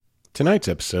Tonight's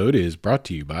episode is brought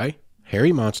to you by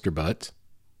Harry Monster Butts,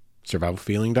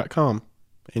 survivalfeeling.com,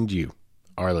 and you,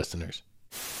 our listeners.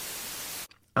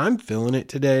 I'm feeling it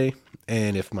today,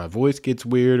 and if my voice gets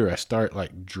weird or I start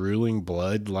drooling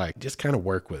blood, just kind of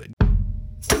work with it.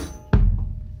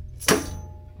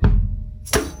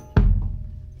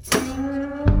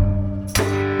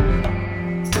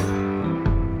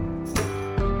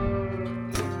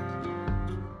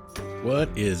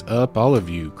 What is up, all of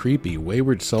you creepy,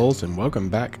 wayward souls, and welcome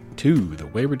back to the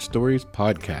Wayward Stories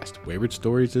podcast. Wayward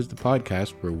Stories is the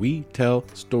podcast where we tell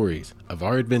stories of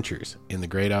our adventures in the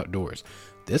great outdoors.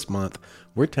 This month,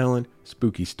 we're telling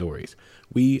spooky stories.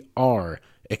 We are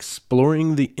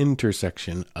exploring the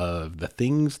intersection of the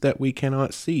things that we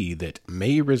cannot see that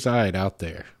may reside out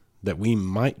there, that we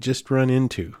might just run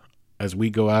into as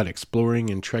we go out exploring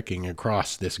and trekking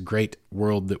across this great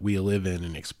world that we live in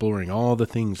and exploring all the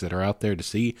things that are out there to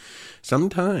see.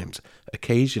 Sometimes,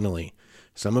 occasionally,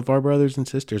 some of our brothers and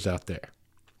sisters out there,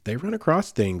 they run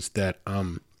across things that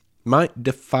might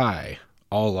defy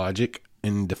all logic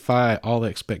and defy all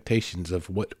expectations of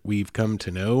what we've come to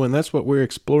know. And that's what we're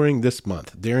exploring this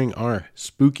month during our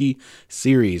spooky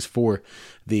series for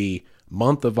the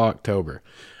month of October.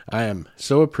 I am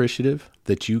so appreciative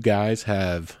that you guys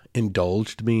have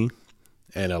indulged me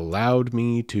and allowed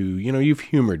me to, you've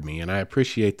humored me, and I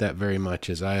appreciate that very much,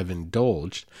 as I have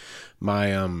indulged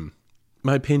my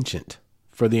my penchant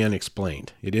for the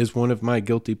unexplained. It is one of my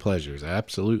guilty pleasures. I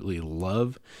absolutely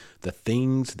love the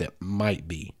things that might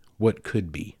be, what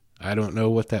could be. I don't know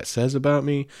what that says about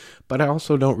me, but I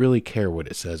also don't really care what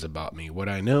it says about me. What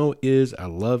I know is I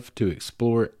love to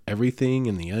explore everything,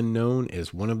 and the unknown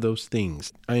is one of those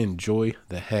things I enjoy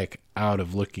the heck out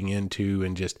of looking into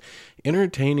and just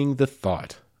entertaining the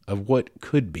thought of what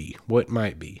could be, what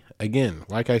might be. Again,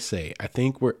 like I say, I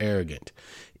think we're arrogant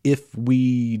if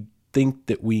we think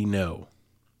that we know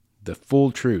the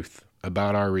full truth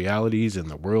about our realities and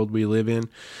the world we live in.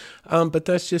 But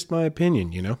that's just my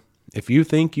opinion, If you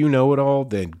think you know it all,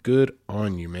 then good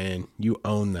on you, man. You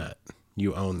own that.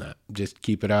 You own that. Just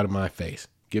keep it out of my face.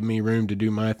 Give me room to do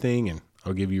my thing, and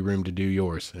I'll give you room to do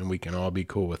yours, and we can all be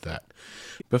cool with that.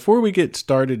 Before we get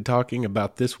started talking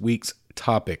about this week's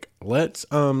topic, let's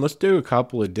do a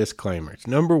couple of disclaimers.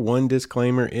 Number one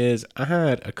disclaimer is I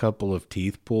had a couple of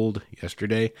teeth pulled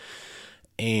yesterday,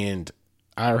 and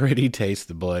I already taste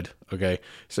the blood, okay?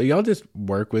 So y'all just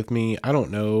work with me. I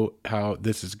don't know how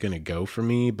this is going to go for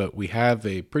me, but we have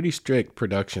a pretty strict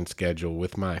production schedule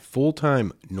with my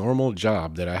full-time normal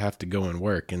job that I have to go and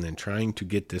work, and then trying to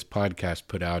get this podcast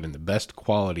put out in the best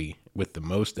quality with the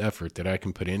most effort that I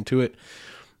can put into it.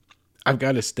 I've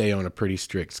got to stay on a pretty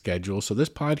strict schedule, so this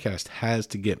podcast has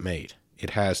to get made.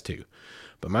 It has to.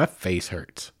 But my face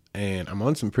hurts. And I'm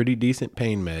on some pretty decent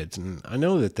pain meds, and I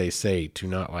know that they say to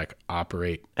not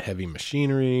operate heavy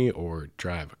machinery or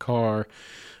drive a car,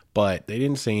 but they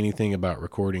didn't say anything about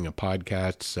recording a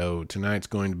podcast, so tonight's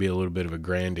going to be a little bit of a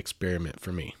grand experiment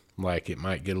for me. It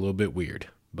might get a little bit weird,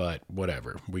 but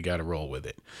whatever, we got to roll with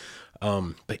it.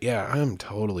 But yeah, I'm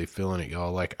totally feeling it,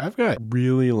 y'all. I've got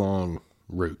really long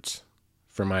roots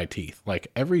for my teeth.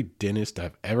 Every dentist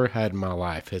I've ever had in my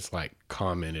life has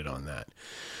commented on that.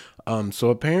 So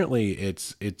apparently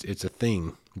it's a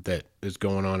thing that is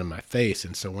going on in my face.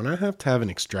 And so when I have to have an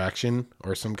extraction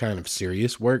or some kind of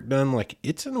serious work done,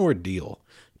 it's an ordeal.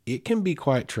 It can be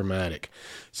quite traumatic.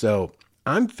 So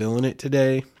I'm feeling it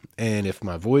today. And if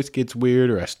my voice gets weird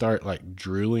or I start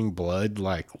drooling blood,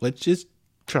 let's just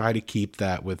try to keep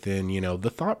that within, the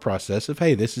thought process of,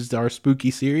 hey, this is our spooky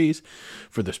series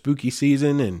for the spooky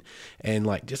season,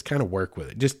 and just kind of work with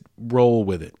it. Just roll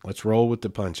with it. Let's roll with the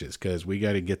punches, because we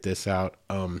got to get this out.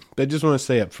 But I just want to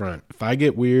say up front, if I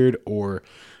get weird or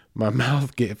my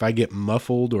if I get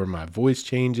muffled or my voice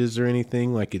changes or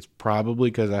anything, it's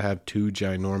probably because I have two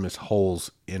ginormous holes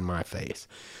in my face.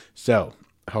 So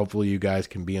hopefully you guys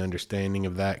can be understanding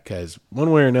of that, because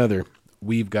one way or another,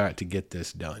 we've got to get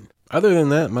this done. Other than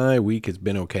that, my week has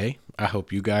been okay. I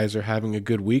hope you guys are having a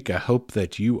good week. I hope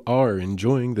that you are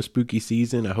enjoying the spooky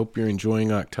season. I hope you're enjoying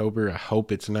October. I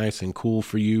hope it's nice and cool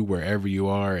for you wherever you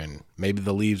are, and maybe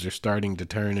the leaves are starting to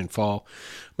turn and fall.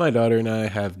 My daughter and I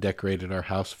have decorated our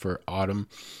house for autumn.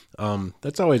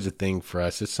 That's always a thing for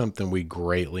us. It's something we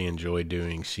greatly enjoy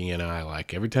doing, she and I.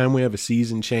 Every time we have a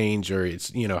season change, or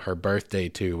it's, her birthday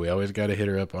too, we always got to hit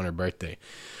her up on her birthday.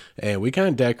 And we kind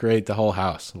of decorate the whole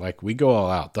house. We go all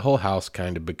out. The whole house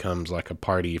kind of becomes a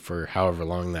party for however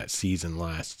long that season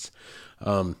lasts.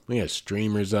 We have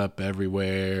streamers up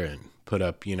everywhere and put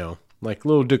up,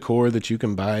 little decor that you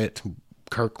can buy at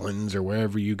Kirkland's or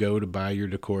wherever you go to buy your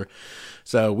decor.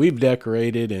 So we've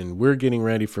decorated and we're getting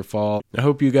ready for fall. I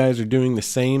hope you guys are doing the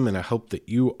same, and I hope that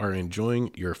you are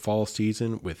enjoying your fall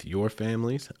season with your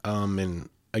families. And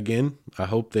again, I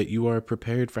hope that you are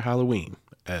prepared for Halloween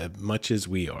as much as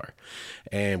we are.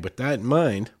 And with that in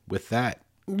mind, that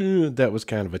was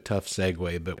kind of a tough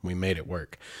segue, but we made it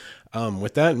work.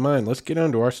 With that in mind, let's get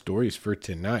on to our stories for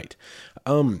tonight.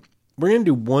 We're going to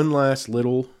do one last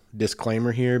little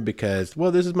disclaimer here because, well,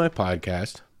 this is my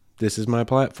podcast. This is my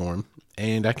platform,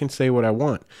 and I can say what I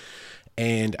want.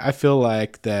 And I feel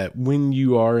like that when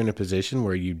you are in a position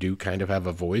where you do kind of have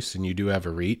a voice and you do have a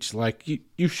reach, like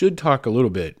you should talk a little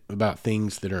bit about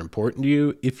things that are important to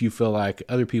you if you feel like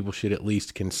other people should at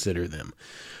least consider them.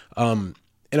 And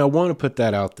I want to put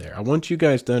that out there. I want you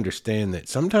guys to understand that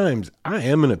sometimes I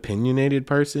am an opinionated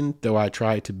person, though I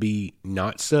try to be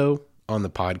not so on the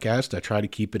podcast. I try to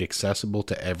keep it accessible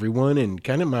to everyone. And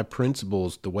kind of my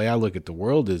principles, the way I look at the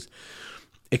world is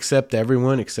accept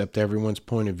everyone's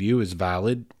point of view is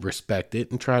valid, respect it,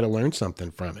 and try to learn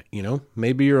something from it. You know,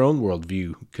 maybe your own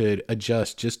worldview could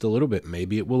adjust just a little bit.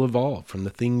 Maybe it will evolve from the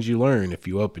things you learn if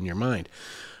you open your mind.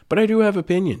 But I do have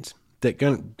opinions that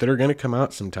are going to come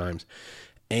out sometimes.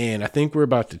 And I think we're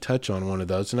about to touch on one of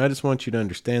those. And I just want you to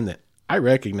understand that I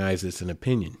recognize it's an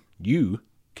opinion. You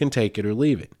can take it or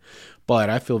leave it. But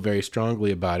I feel very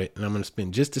strongly about it. And I'm going to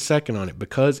spend just a second on it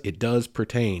because it does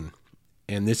pertain.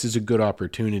 And this is a good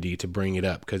opportunity to bring it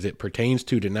up because it pertains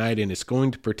to tonight and it's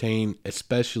going to pertain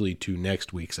especially to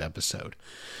next week's episode.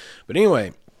 But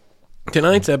anyway,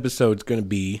 tonight's episode is going to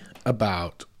be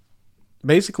about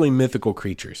basically mythical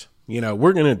creatures. You know,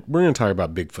 we're going to talk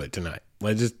about Bigfoot tonight.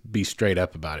 Let's just be straight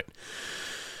up about it.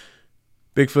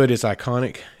 Bigfoot is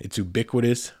iconic. It's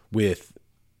ubiquitous with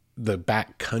the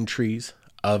back countries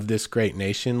of this great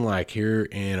nation. Like here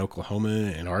in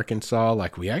Oklahoma and Arkansas,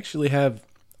 like we actually have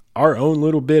our own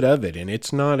little bit of it. And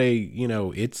it's not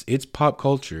it's pop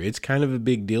culture. It's kind of a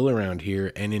big deal around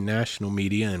here and in national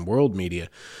media and world media.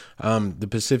 The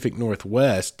Pacific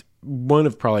Northwest, one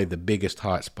of probably the biggest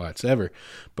hot spots ever.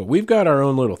 But we've got our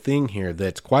own little thing here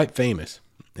that's quite famous.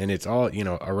 And it's all,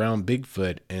 around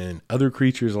Bigfoot and other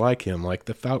creatures like him, like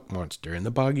the Fouke Monster and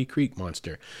the Boggy Creek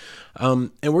Monster.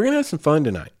 And we're going to have some fun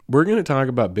tonight. We're going to talk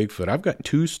about Bigfoot. I've got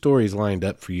 2 stories lined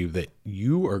up for you that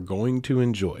you are going to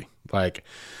enjoy. Like,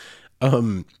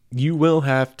 you will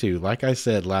have to, like I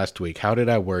said last week, how did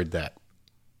I word that?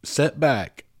 Set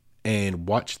back and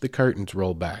watch the curtains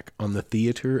roll back on the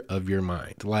theater of your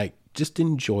mind. Like, just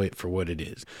enjoy it for what it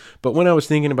is. But when I was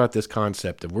thinking about this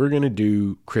concept of we're going to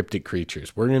do cryptic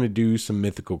creatures, we're going to do some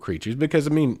mythical creatures, because, I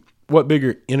mean, what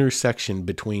bigger intersection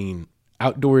between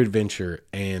outdoor adventure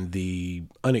and the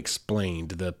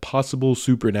unexplained, the possible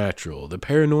supernatural, the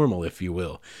paranormal, if you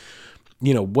will.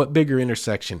 You know, what bigger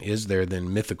intersection is there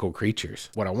than mythical creatures?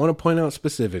 What I want to point out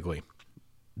specifically,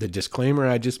 the disclaimer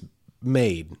I just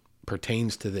made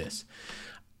pertains to this.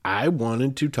 I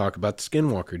wanted to talk about the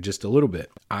Skinwalker just a little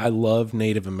bit. I love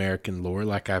Native American lore.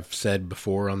 Like I've said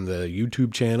before on the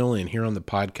YouTube channel and here on the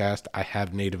podcast, I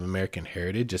have Native American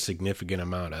heritage, a significant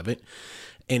amount of it.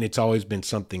 And it's always been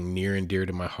something near and dear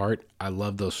to my heart. I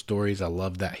love those stories. I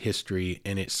love that history.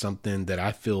 And it's something that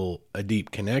I feel a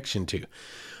deep connection to.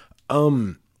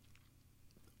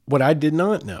 What I did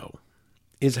not know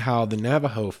is how the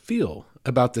Navajo feel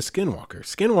about the Skinwalker.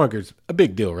 Skinwalker's a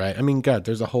big deal, right? I mean, God,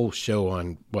 there's a whole show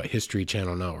on what History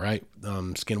Channel know, right?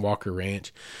 Skinwalker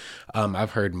Ranch.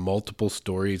 I've heard multiple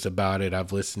stories about it.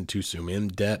 I've listened to some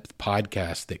in-depth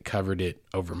podcasts that covered it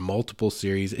over multiple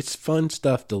series. It's fun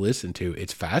stuff to listen to.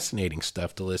 It's fascinating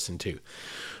stuff to listen to.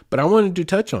 But I wanted to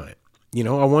touch on it.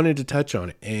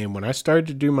 And when I started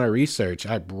to do my research,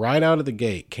 I right out of the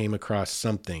gate came across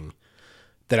something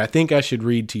that I think I should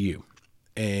read to you.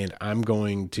 And I'm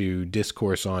going to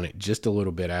discourse on it just a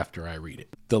little bit after I read it.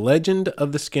 The legend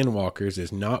of the Skinwalkers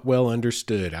is not well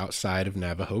understood outside of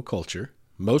Navajo culture,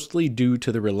 mostly due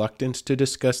to the reluctance to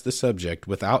discuss the subject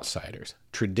with outsiders.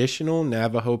 Traditional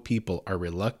Navajo people are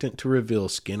reluctant to reveal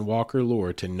Skinwalker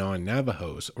lore to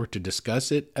non-Navajos or to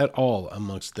discuss it at all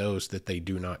amongst those that they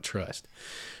do not trust.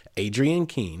 Adrian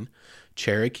Keene,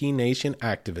 Cherokee Nation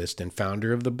activist and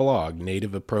founder of the blog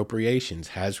Native Appropriations,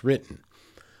 has written,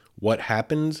 "What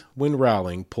happens when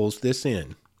Rowling pulls this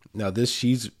in?" Now this,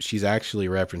 she's actually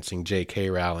referencing J.K.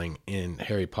 Rowling in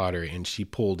Harry Potter, and she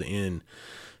pulled in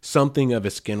something of a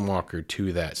Skinwalker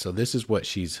to that. So this is what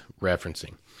she's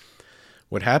referencing.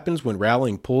 "What happens when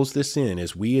Rowling pulls this in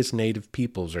is we as Native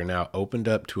peoples are now opened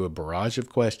up to a barrage of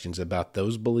questions about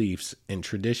those beliefs and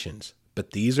traditions.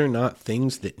 But these are not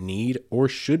things that need or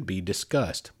should be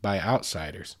discussed by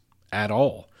outsiders at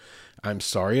all. I'm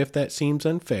sorry if that seems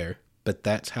unfair. but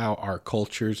that's how our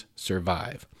cultures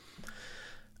survive.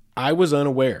 I was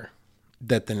unaware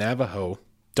that the Navajo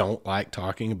don't like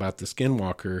talking about the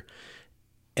Skinwalker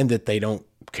and that they don't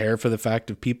care for the fact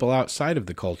of people outside of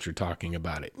the culture talking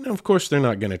about it. Now, of course, they're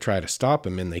not going to try to stop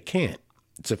them, and they can't.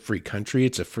 It's a free country.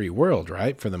 It's a free world,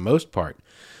 right? For the most part.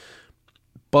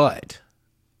 But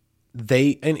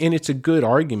they, and it's a good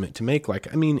argument to make.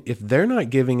 Like, I mean, if they're not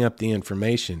giving up the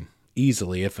information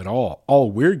easily, if at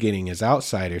all we're getting as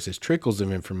outsiders is trickles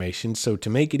of information. So to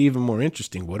make it even more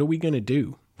interesting, what are we going to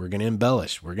do? We're going to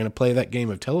embellish. We're going to play that game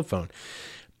of telephone.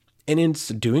 And in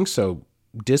doing so,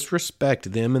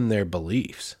 disrespect them and their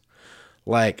beliefs.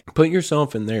 Like, put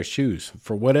yourself in their shoes.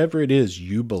 For whatever it is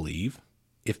you believe,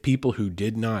 if people who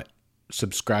did not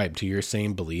subscribe to your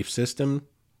same belief system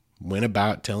went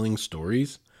about telling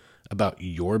stories about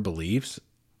your beliefs,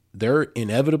 they're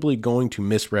inevitably going to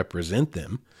misrepresent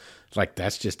them. Like,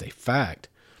 that's just a fact.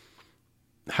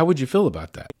 How would you feel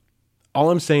about that? All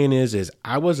I'm saying is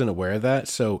I wasn't aware of that.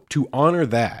 So to honor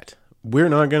that, we're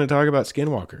not going to talk about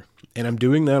Skinwalker. And I'm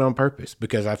doing that on purpose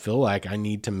because I feel like I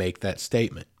need to make that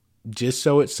statement. Just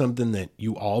so it's something that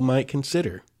you all might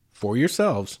consider for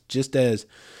yourselves, just as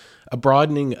a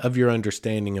broadening of your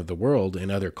understanding of the world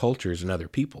and other cultures and other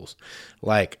peoples.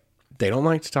 Like, they don't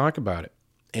like to talk about it.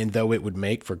 And though it would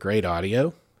make for great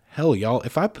audio, hell, y'all,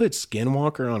 if I put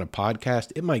Skinwalker on a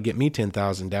podcast, it might get me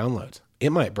 10,000 downloads. It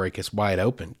might break us wide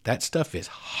open. That stuff is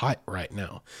hot right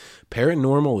now.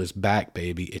 Paranormal is back,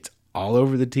 baby. It's all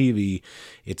over the TV.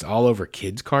 It's all over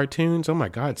kids' cartoons. Oh my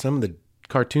God, some of the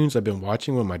cartoons I've been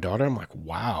watching with my daughter, I'm like,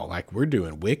 wow, like we're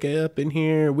doing Wicca up in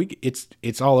here.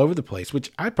 It's all over the place,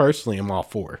 which I personally am all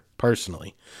for,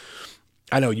 personally.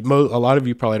 I know a lot of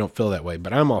you probably don't feel that way,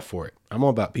 but I'm all for it. I'm all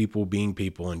about people being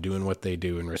people and doing what they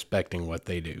do and respecting what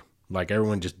they do. Like,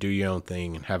 everyone just do your own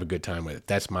thing and have a good time with it.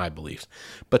 That's my beliefs,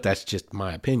 but that's just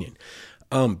my opinion.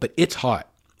 But it's hot.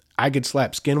 I could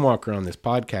slap Skinwalker on this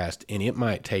podcast and it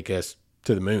might take us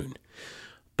to the moon.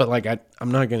 But like,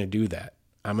 I'm not going to do that.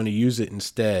 I'm going to use it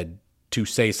instead to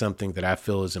say something that I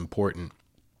feel is important.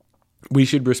 We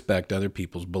should respect other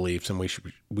people's beliefs, and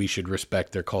we should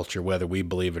respect their culture, whether we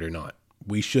believe it or not.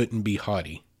 We shouldn't be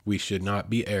haughty. We should not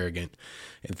be arrogant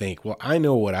and think, well, I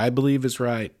know what I believe is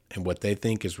right and what they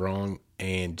think is wrong,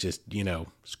 and just,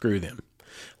 screw them.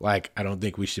 Like, I don't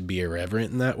think we should be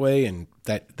irreverent in that way. And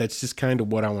that's just kind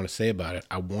of what I want to say about it.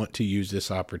 I want to use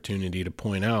this opportunity to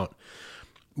point out,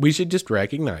 we should just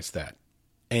recognize that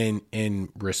and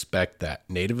respect that.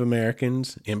 Native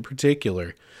Americans in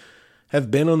particular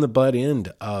have been on the butt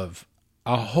end of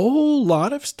a whole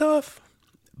lot of stuff.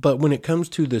 But when it comes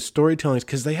to the storytellings,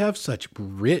 because they have such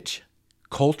rich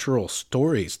cultural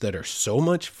stories that are so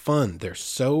much fun. They're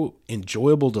so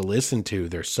enjoyable to listen to.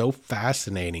 They're so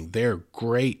fascinating. They're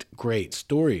great, great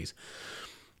stories.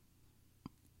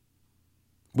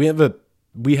 We have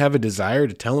a desire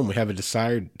to tell them. We have a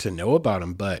desire to know about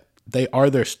them, but they are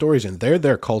their stories and they're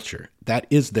their culture. That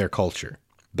is their culture,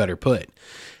 better put.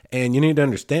 And you need to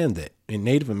understand that in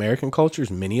Native American cultures,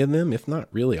 many of them, if not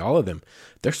really all of them,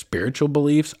 their spiritual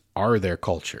beliefs are their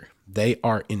culture. They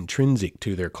are intrinsic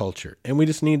to their culture. And we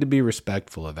just need to be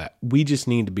respectful of that. We just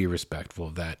need to be respectful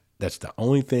of that. That's the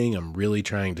only thing I'm really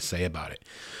trying to say about it.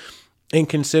 And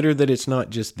consider that it's not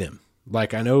just them.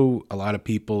 Like, I know a lot of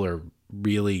people are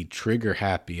really trigger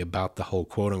happy about the whole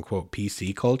quote unquote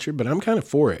PC culture, but I'm kind of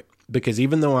for it. Because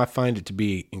even though I find it to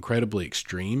be incredibly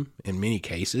extreme in many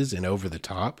cases and over the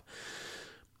top,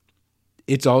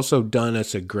 it's also done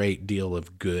us a great deal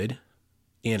of good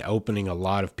in opening a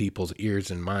lot of people's ears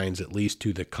and minds, at least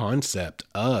to the concept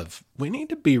of we need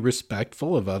to be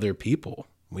respectful of other people.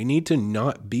 We need to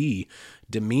not be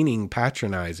demeaning,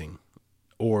 patronizing,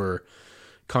 or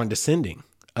condescending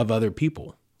of other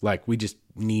people. Like, we just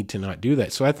need to not do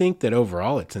that. So I think that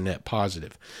overall it's a net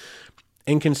positive.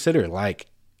 And consider, like,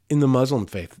 in the Muslim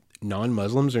faith,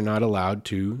 non-Muslims are not allowed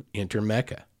to enter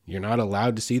Mecca. You're not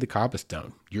allowed to see the Kaaba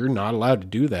stone. You're not allowed to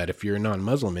do that if you're a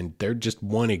non-Muslim. And they're just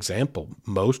one example.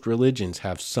 Most religions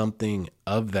have something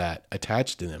of that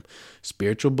attached to them.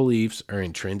 Spiritual beliefs are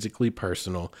intrinsically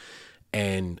personal.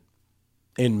 And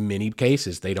in many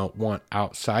cases, they don't want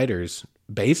outsiders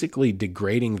basically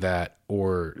degrading that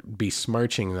or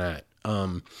besmirching that.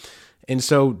 And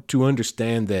so to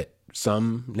understand that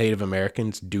some Native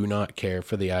Americans do not care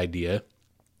for the idea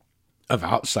of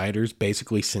outsiders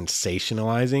basically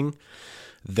sensationalizing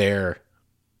their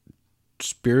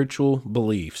spiritual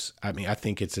beliefs. I mean, I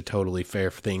think it's a totally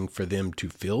fair thing for them to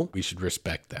feel. We should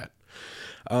respect that.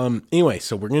 Anyway,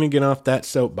 so we're going to get off that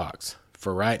soapbox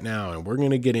for right now, and we're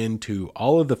going to get into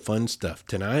all of the fun stuff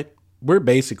tonight. we're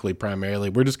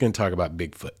just going to talk about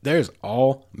Bigfoot. There's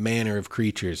all manner of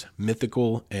creatures,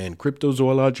 mythical and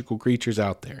cryptozoological creatures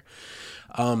out there.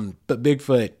 But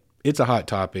Bigfoot, it's a hot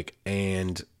topic,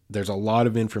 and there's a lot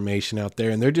of information out there,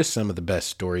 and they're just some of the best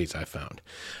stories I found.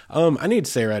 I need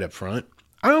to say right up front,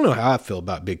 I don't know how I feel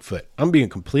about Bigfoot. I'm being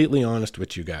completely honest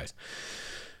with you guys.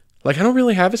 Like, I don't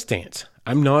really have a stance.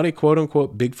 I'm not a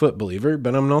quote-unquote Bigfoot believer,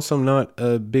 but I'm also not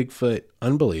a Bigfoot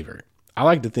unbeliever. I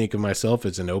like to think of myself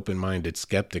as an open-minded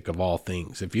skeptic of all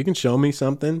things. If you can show me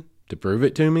something to prove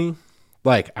it to me,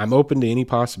 like, I'm open to any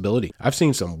possibility. I've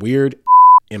seen some weird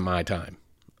in my time,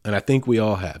 and I think we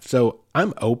all have. So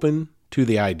I'm open to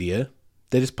the idea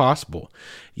that it's possible.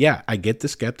 Yeah, I get the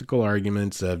skeptical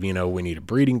arguments of, we need a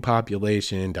breeding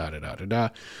population,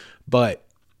 but,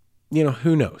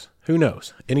 who knows? Who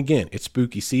knows? And again, it's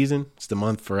spooky season. It's the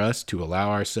month for us to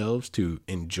allow ourselves to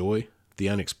enjoy the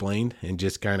unexplained and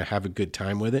just kind of have a good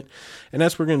time with it. And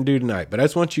that's what we're going to do tonight. But I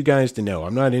just want you guys to know,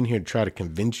 I'm not in here to try to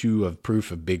convince you of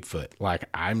proof of Bigfoot. Like,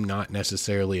 I'm not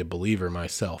necessarily a believer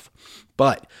myself,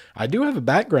 but I do have a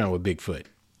background with Bigfoot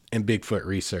and Bigfoot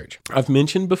research. I've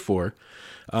mentioned before,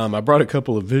 I brought a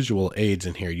couple of visual aids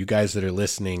in here. You guys that are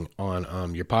listening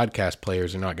on your podcast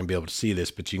players are not going to be able to see this,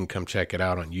 but you can come check it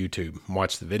out on YouTube and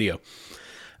watch the video.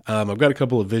 I've got a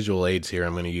couple of visual aids here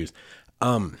I'm going to use.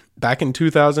 Back in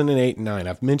 2008 and 9,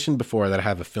 I've mentioned before that I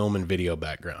have a film and video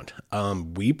background.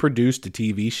 We produced a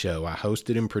TV show. I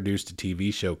hosted and produced a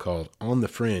TV show called On the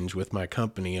Fringe with my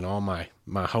company and all my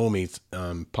homies,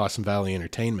 Possum Valley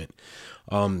Entertainment.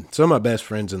 Some of my best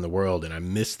friends in the world, and I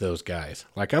miss those guys.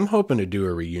 Like, I'm hoping to do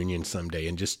a reunion someday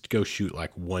and just go shoot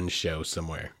like one show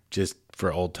somewhere, just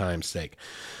for old time's sake.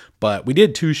 But we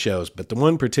did 2 shows, but the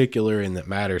one particular and that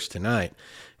matters tonight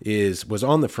was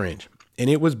On the Fringe. And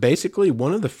it was basically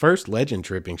one of the first legend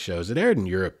tripping shows. It aired in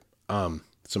Europe.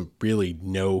 Some really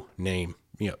no name,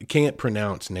 you can't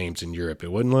pronounce names in Europe.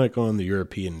 It wasn't like on the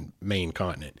European main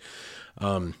continent.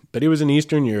 But it was in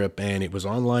Eastern Europe, and it was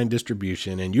online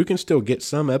distribution, and you can still get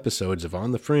some episodes of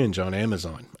On the Fringe on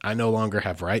Amazon. I no longer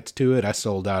have rights to it. I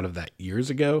sold out of that years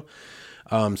ago.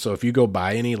 So if you go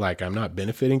buy any, like, I'm not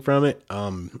benefiting from it.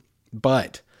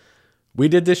 But we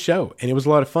did this show, and it was a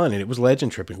lot of fun, and it was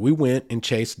legend tripping. We went and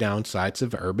chased down sites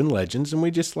of urban legends, and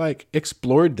we just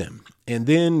explored them. And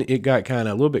then it got kind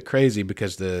of a little bit crazy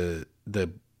because the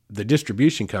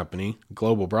distribution company,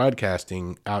 Global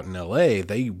Broadcasting out in LA,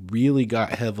 they really got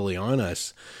heavily on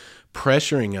us,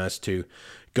 pressuring us to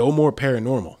go more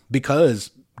paranormal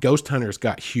because Ghost Hunters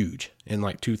got huge in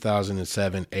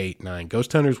 2007, 8, 9.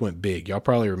 Ghost Hunters went big. Y'all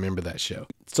probably remember that show.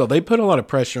 So they put a lot of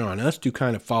pressure on us to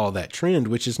kind of follow that trend,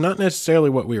 which is not necessarily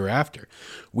what we were after.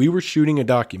 We were shooting a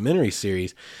documentary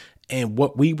series, and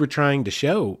what we were trying to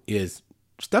show is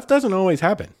stuff doesn't always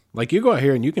happen. Like, you go out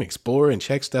here and you can explore and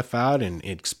check stuff out and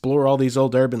explore all these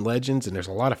old urban legends, and there's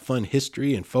a lot of fun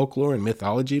history and folklore and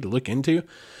mythology to look into.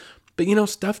 But,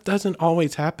 stuff doesn't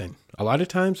always happen. A lot of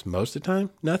times, most of the time,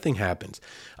 nothing happens.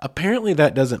 Apparently,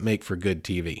 that doesn't make for good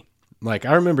TV. Like,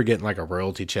 I remember getting a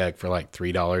royalty check for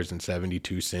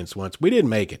 $3.72 once. We didn't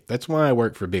make it. That's why I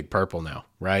work for Big Purple now,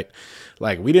 right?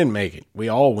 We didn't make it. We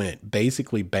all went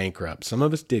basically bankrupt. Some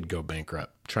of us did go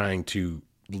bankrupt trying to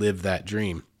live that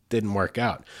dream. Didn't work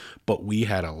out, but we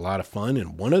had a lot of fun.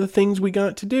 And one of the things we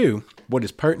got to do, what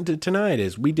is pertinent tonight,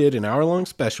 is we did an hour-long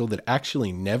special that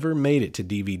actually never made it to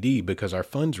DVD because our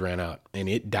funds ran out and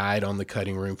it died on the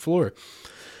cutting room floor.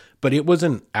 But it was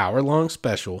an hour-long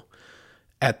special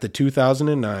at the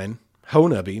 2009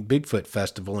 Honobia Bigfoot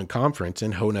Festival and Conference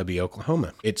in Honobia,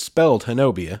 Oklahoma. It's spelled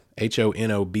Honobia,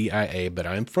 Honobia, but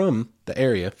I'm from the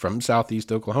area, from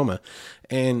southeast Oklahoma,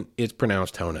 and it's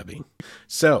pronounced Honobia.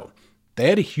 So they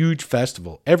had a huge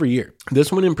festival every year.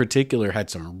 This one in particular had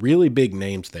some really big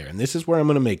names there. And this is where I'm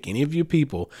going to make any of you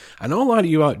people, I know a lot of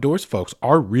you outdoors folks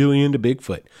are really into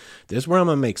Bigfoot. This is where I'm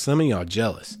going to make some of y'all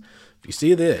jealous. If you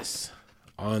see this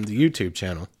on the YouTube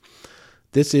channel,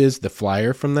 this is the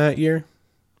flyer from that year.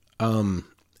 And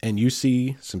you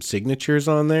see some signatures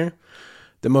on there.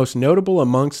 The most notable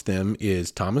amongst them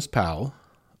is Thomas Powell,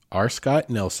 R. Scott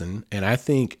Nelson, and I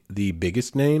think the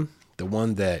biggest name, the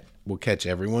one that will catch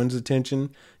everyone's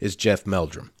attention, is Jeff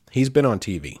Meldrum. He's been on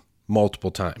TV multiple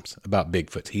times about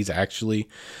Bigfoot. He's actually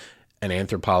an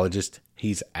anthropologist.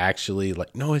 He's actually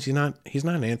no, he's not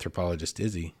an anthropologist,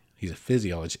 is he? He's a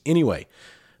physiologist. Anyway,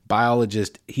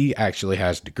 biologist. He actually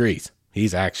has degrees.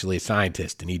 He's actually a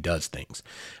scientist and he does things.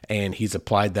 And he's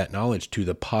applied that knowledge to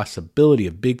the possibility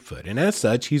of Bigfoot. And as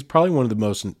such, he's probably one of the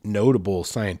most notable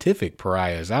scientific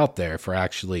pariahs out there for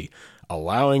actually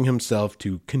allowing himself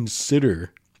to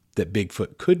consider that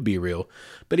Bigfoot could be real,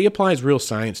 but he applies real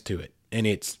science to it, and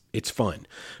it's fun.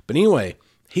 But anyway,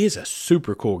 He is a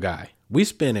super cool guy. We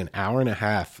spent an hour and a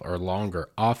half or longer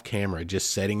off camera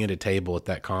just sitting at a table at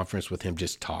that conference with him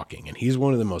just talking. And he's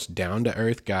one of the most down to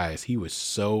earth guys. He was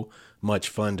so much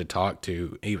fun to talk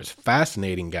to. He was a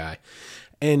fascinating guy.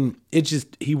 And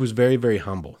he was very, very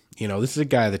humble. You know, this is a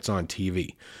guy that's on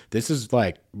TV. This is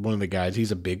like one of the guys,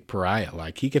 he's a big pariah.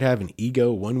 Like he could have an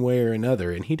ego one way or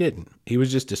another, and he didn't. He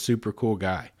was just a super cool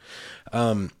guy.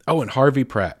 And Harvey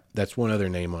Pratt, that's one other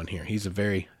name on here. He's a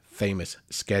very famous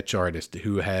sketch artist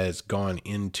who has gone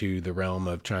into the realm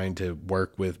of trying to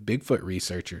work with Bigfoot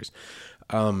researchers.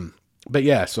 But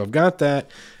yeah, so I've got that.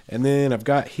 And then I've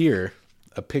got here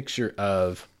a picture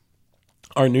of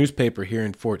our newspaper here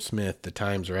in Fort Smith, the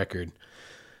Times Record.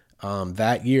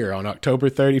 That year on October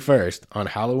 31st, on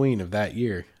Halloween of that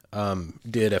year,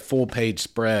 did a full page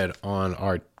spread on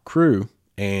our crew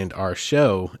and our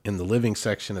show in the living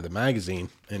section of the magazine.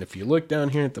 And if you look down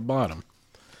here at the bottom,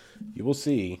 you will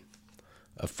see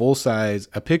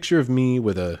a picture of me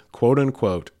with a quote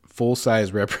unquote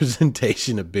full-size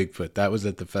representation of Bigfoot. That was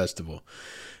at the festival.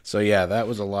 So yeah, that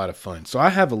was a lot of fun. So I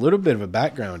have a little bit of a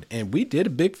background, and we did a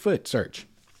Bigfoot search.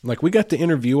 Like, we got to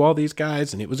interview all these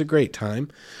guys, and it was a great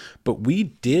time. But we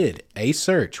did a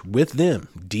search with them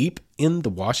deep in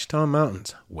the Ouachita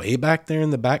Mountains, way back there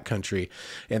in the backcountry.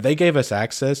 And they gave us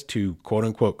access to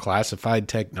quote-unquote classified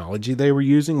technology they were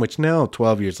using, which now,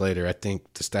 12 years later, I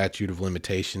think the statute of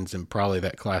limitations and probably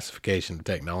that classification of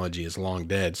technology is long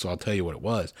dead. So I'll tell you what it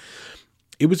was.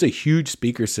 It was a huge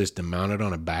speaker system mounted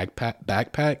on a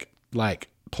backpack, like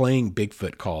playing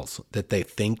Bigfoot calls that they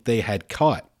think they had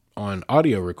caught on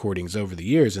audio recordings over the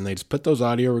years, and they just put those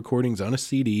audio recordings on a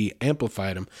CD,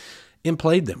 amplified them, and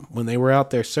played them when they were out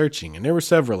there searching. And there were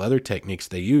several other techniques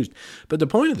they used. But the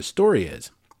point of the story is,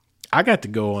 I got to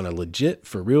go on a legit,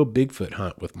 for real Bigfoot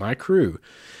hunt with my crew,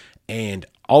 and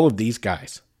all of these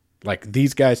guys, like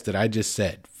these guys that I just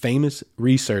said, famous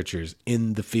researchers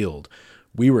in the field,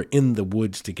 we were in the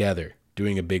woods together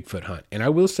doing a Bigfoot hunt. And I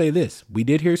will say this, we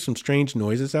did hear some strange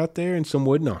noises out there and some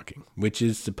wood knocking, which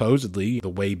is supposedly the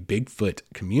way Bigfoot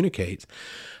communicates.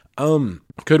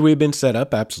 Could we have been set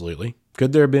up? Absolutely.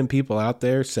 Could there have been people out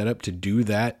there set up to do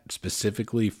that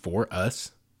specifically for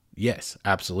us? Yes,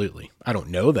 absolutely. I don't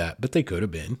know that, but they could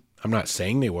have been. I'm not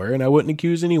saying they were, and I wouldn't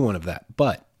accuse anyone of that,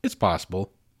 but it's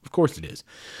possible. Of course it is.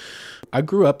 I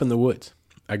grew up in the woods.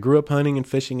 I grew up hunting and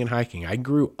fishing and hiking. I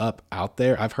grew up out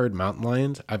there. I've heard mountain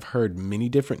lions. I've heard many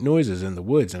different noises in the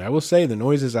woods. And I will say the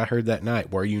noises I heard that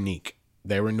night were unique.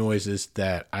 They were noises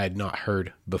that I had not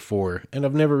heard before, and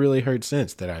I've never really heard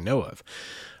since that I know of.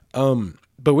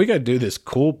 But we got to do this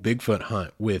cool Bigfoot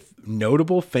hunt with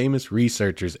notable famous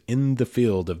researchers in the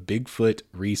field of Bigfoot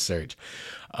research.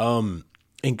 And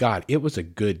God, it was a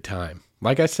good time.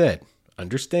 Like I said,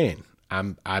 understand,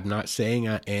 I'm not saying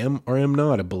I am or am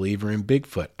not a believer in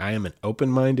Bigfoot. I am an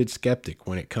open-minded skeptic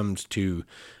when it comes to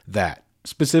that,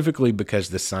 specifically because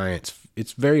the science,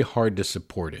 it's very hard to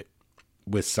support it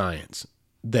with science,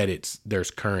 that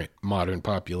there's current modern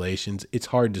populations. It's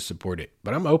hard to support it,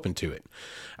 but I'm open to it.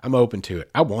 I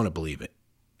want to believe it.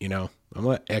 You know, I'm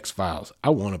like X-Files. I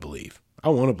want to believe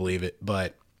it,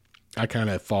 but I kind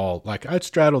of fall, like I'd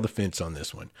straddle the fence on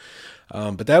this one.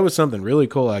 But that was something really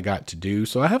cool I got to do.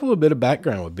 So I have a little bit of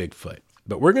background with Bigfoot,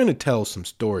 but we're going to tell some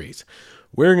stories.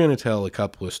 We're going to tell a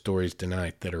couple of stories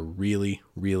tonight that are really,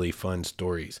 really fun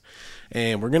stories.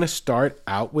 And we're going to start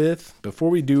out with, before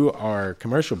we do our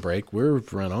commercial break,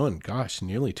 we've run on,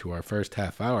 nearly to our first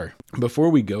half hour. Before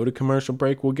we go to commercial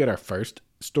break, we'll get our first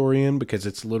story in because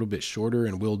it's a little bit shorter,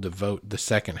 and we'll devote the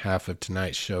second half of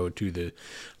tonight's show to the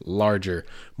larger,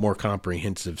 more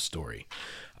comprehensive story.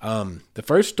 The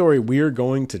first story we're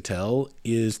going to tell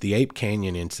is the Ape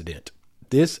Canyon incident.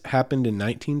 This happened in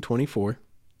 1924.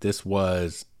 This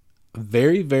was a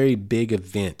very, very big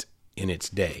event in its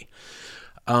day.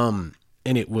 And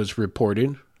it was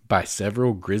reported by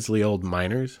several grizzly old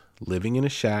miners living in a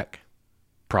shack,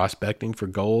 prospecting for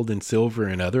gold and silver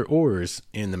and other ores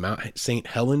in the Mount St.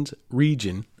 Helens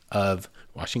region of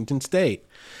Washington State.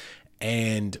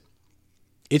 And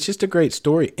it's just a great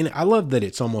story. And I love that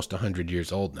it's almost 100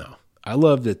 years old now. I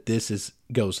love that this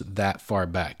goes that far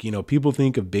back. You know, people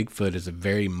think of Bigfoot as a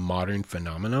very modern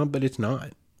phenomenon, but it's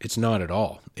not. It's not at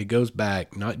all. It goes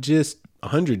back not just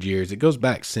 100 years, it goes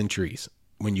back centuries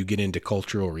when you get into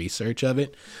cultural research of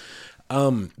it.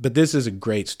 But this is a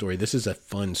great story. This is a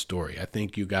fun story. I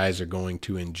think you guys are going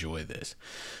to enjoy this.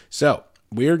 So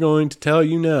we're going to tell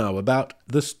you now about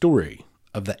the story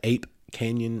of the Ape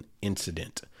Canyon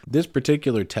incident. This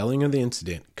particular telling of the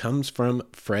incident comes from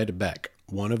Fred Beck,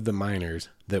 one of the miners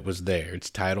that was there.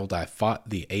 It's titled, "I Fought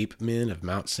the Ape Men of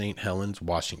Mount St. Helens,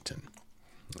 Washington."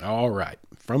 All right,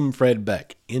 from Fred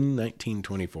Beck in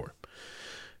 1924.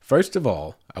 First of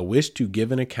all, I wish to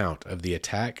give an account of the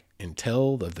attack and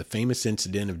tell of the famous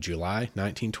incident of July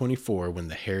 1924 when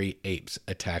the hairy apes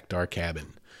attacked our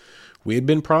cabin. We had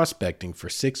been prospecting for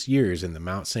 6 years in the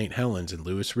Mount St. Helens and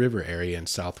Lewis River area in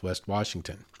southwest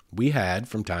Washington. We had,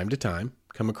 from time to time,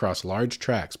 come across large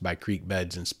tracts by creek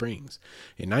beds and springs.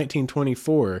 In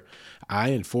 1924, I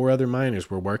and 4 other miners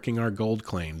were working our gold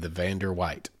claim, the Vander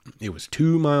White. It was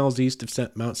 2 miles east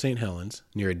of Mount St. Helens,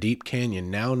 near a deep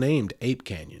canyon now named Ape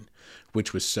Canyon,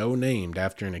 which was so named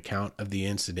after an account of the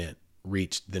incident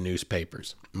reached the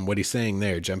newspapers. And what he's saying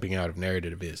there, jumping out of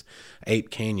narrative, is Ape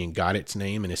Canyon got its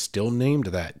name and is still named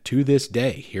that to this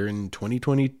day here in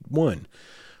 2021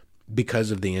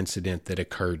 because of the incident that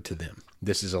occurred to them.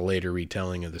 This is a later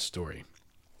retelling of the story.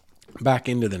 Back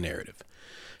into the narrative.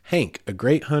 Hank, a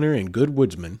great hunter and good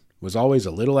woodsman, was always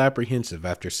a little apprehensive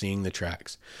after seeing the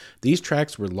tracks. These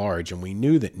tracks were large, and we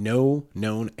knew that no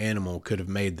known animal could have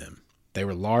made them. They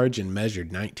were large and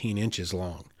measured 19 inches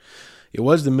long. It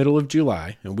was the middle of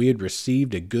July, and we had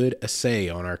received a good assay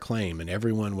on our claim, and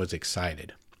everyone was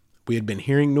excited. We had been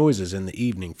hearing noises in the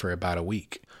evening for about a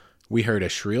week. We heard a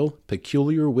shrill,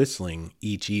 peculiar whistling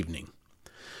each evening.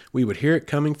 We would hear it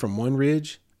coming from one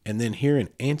ridge, and then hear an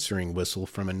answering whistle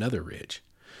from another ridge.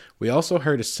 We also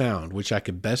heard a sound which I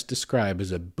could best describe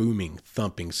as a booming,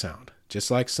 thumping sound, just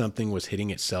like something was hitting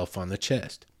itself on the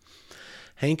chest.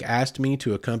 Hank asked me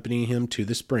to accompany him to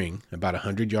the spring, about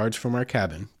 100 yards from our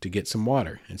cabin, to get some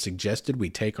water, and suggested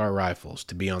we take our rifles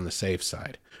to be on the safe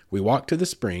side. We walked to the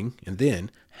spring, and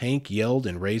then Hank yelled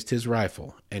and raised his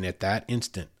rifle, and at that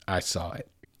instant I saw it.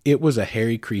 It was a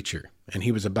hairy creature, and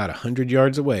he was about 100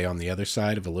 yards away on the other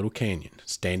side of a little canyon,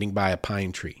 standing by a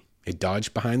pine tree. It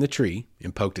dodged behind the tree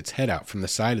and poked its head out from the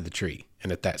side of the tree,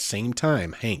 and at that same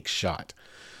time Hank shot.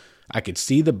 I could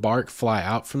see the bark fly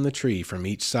out from the tree from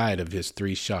each side of his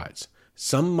 3 shots.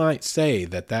 Some might say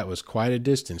that was quite a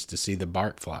distance to see the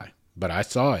bark fly, but I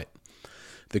saw it.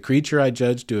 The creature I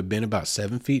judged to have been about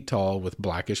 7 feet tall with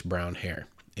blackish brown hair.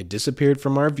 It disappeared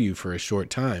from our view for a short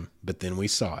time, but then we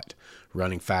saw it,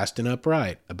 running fast and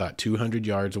upright about 200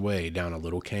 yards away down a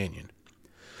little canyon.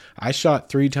 I shot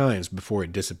 3 times before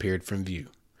it disappeared from view.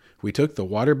 We took the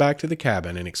water back to the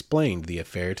cabin and explained the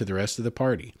affair to the rest of the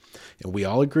party, and we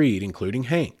all agreed, including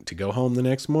Hank, to go home the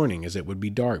next morning as it would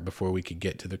be dark before we could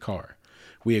get to the car.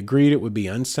 We agreed it would be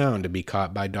unsound to be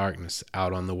caught by darkness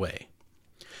out on the way.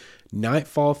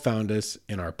 Nightfall found us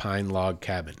in our pine log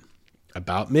cabin.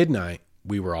 About midnight,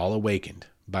 we were all awakened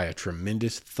by a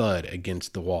tremendous thud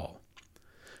against the wall.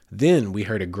 Then we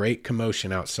heard a great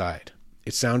commotion outside.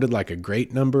 It sounded like a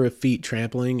great number of feet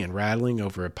trampling and rattling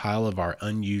over a pile of our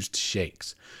unused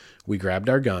shakes. We grabbed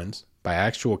our guns. By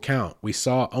actual count, we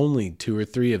saw only 2 or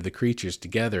 3 of the creatures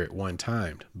together at one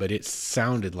time, but it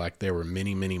sounded like there were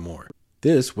many, many more.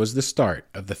 This was the start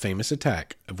of the famous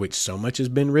attack, of which so much has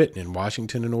been written in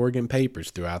Washington and Oregon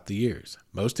papers throughout the years.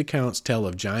 Most accounts tell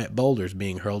of giant boulders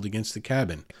being hurled against the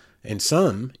cabin, and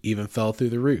some even fell through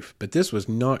the roof, but this was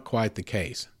not quite the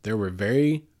case. There were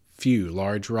very few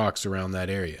large rocks around that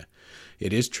area.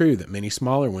 It is true that many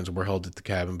smaller ones were hurled at the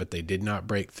cabin, but they did not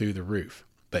break through the roof,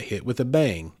 but hit with a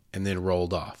bang and then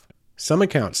rolled off. Some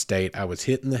accounts state I was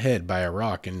hit in the head by a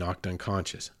rock and knocked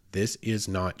unconscious. This is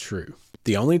not true.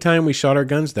 The only time we shot our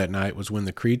guns that night was when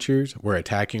the creatures were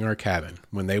attacking our cabin.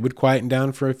 When they would quieten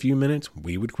down for a few minutes,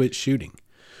 we would quit shooting.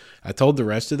 I told the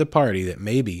rest of the party that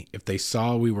maybe if they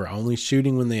saw we were only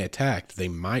shooting when they attacked, they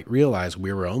might realize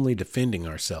we were only defending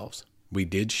ourselves. We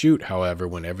did shoot, however,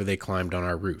 whenever they climbed on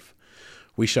our roof.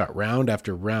 We shot round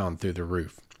after round through the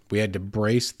roof. We had to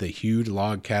brace the huge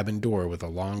log cabin door with a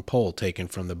long pole taken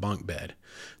from the bunk bed.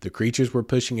 The creatures were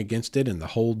pushing against it, and the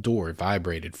whole door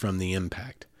vibrated from the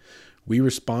impact. We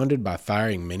responded by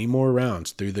firing many more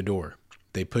rounds through the door.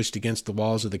 They pushed against the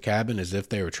walls of the cabin as if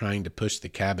they were trying to push the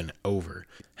cabin over.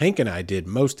 Hank and I did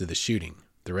most of the shooting.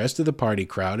 The rest of the party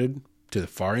crowded to the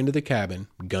far end of the cabin,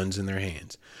 guns in their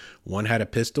hands. One had a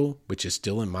pistol, which is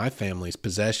still in my family's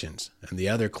possessions, and the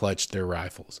other clutched their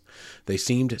rifles. They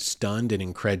seemed stunned and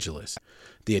incredulous.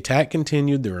 The attack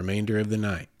continued the remainder of the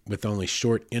night, with only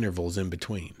short intervals in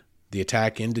between. The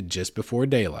attack ended just before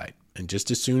daylight, and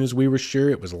just as soon as we were sure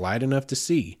it was light enough to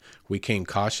see, we came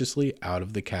cautiously out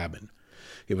of the cabin.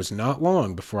 It was not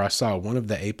long before I saw one of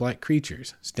the ape-like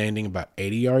creatures standing about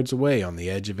 80 yards away on the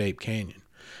edge of Ape Canyon.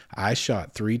 I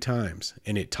shot 3 times,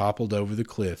 and it toppled over the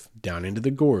cliff down into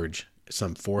the gorge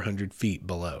some 400 feet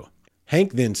below.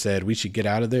 Hank then said we should get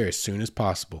out of there as soon as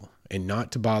possible, and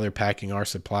not to bother packing our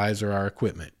supplies or our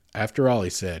equipment. After all, he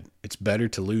said, it's better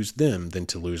to lose them than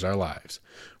to lose our lives.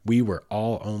 We were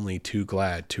all only too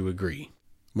glad to agree.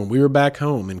 When we were back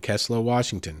home in Keslow,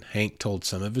 Washington, Hank told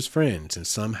some of his friends, and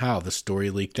somehow the story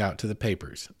leaked out to the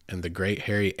papers, and the Great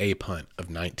Hairy Ape Hunt of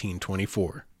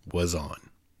 1924 was on.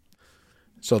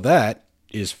 So that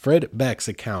is Fred Beck's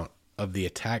account of the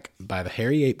attack by the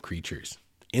hairy ape creatures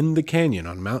in the canyon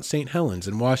on Mount St. Helens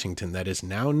in Washington that is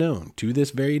now known to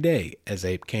this very day as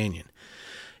Ape Canyon.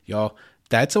 Y'all,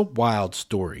 that's a wild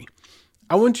story.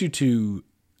 I want you to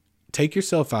take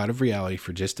yourself out of reality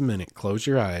for just a minute, close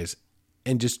your eyes,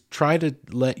 and just try to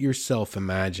let yourself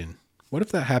imagine, what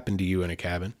if that happened to you in a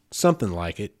cabin? Something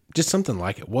like it. Just something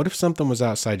like it. What if something was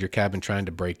outside your cabin trying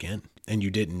to break in and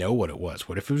you didn't know what it was?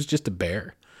 What if it was just a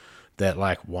bear that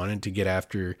wanted to get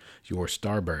after your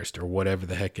Starburst or whatever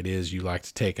the heck it is you like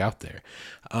to take out there?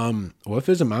 What if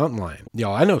it's a mountain lion?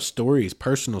 Y'all, I know stories,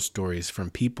 personal stories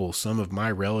from people, some of my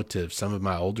relatives, some of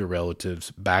my older relatives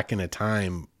back in a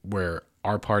time where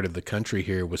our part of the country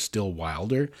here was still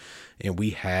wilder and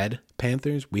we had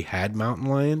panthers, we had mountain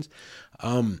lions.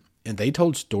 And they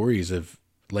told stories of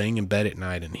laying in bed at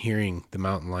night and hearing the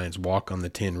mountain lions walk on the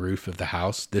tin roof of the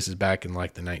house. This is back in the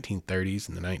 1930s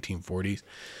and the 1940s.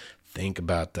 Think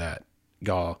about that,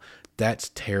 y'all. That's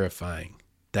terrifying.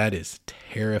 That is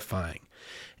terrifying.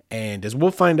 And as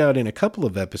we'll find out in a couple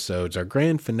of episodes, our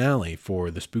grand finale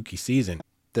for the spooky season,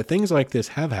 that things like this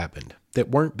have happened that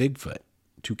weren't Bigfoot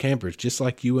to campers just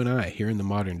like you and I here in the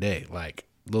modern day. Like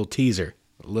a little teaser,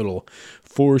 a little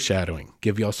foreshadowing,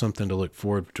 give y'all something to look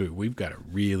forward to. We've got a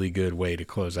really good way to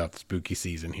close out the spooky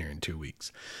season here in 2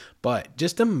 weeks. But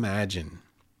just imagine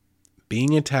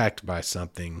being attacked by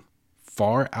something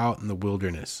far out in the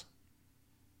wilderness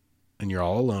and you're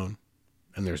all alone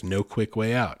and there's no quick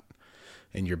way out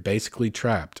and you're basically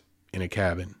trapped in a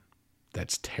cabin.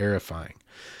 That's terrifying.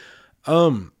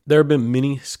 There have been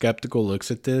many skeptical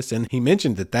looks at this, and he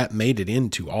mentioned that made it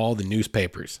into all the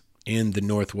newspapers in the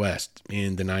Northwest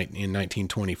in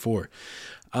 1924.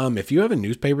 If you have a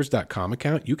newspapers.com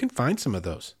account, you can find some of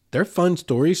those. They're fun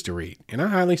stories to read, and I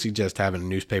highly suggest having a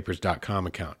newspapers.com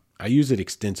account. I use it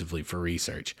extensively for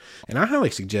research, and I highly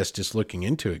suggest just looking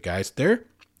into it, guys. There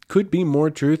could be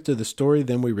more truth to the story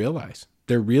than we realize.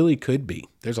 There really could be.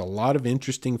 There's a lot of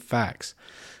interesting facts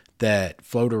that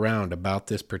float around about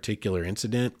this particular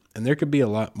incident, and there could be a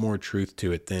lot more truth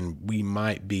to it than we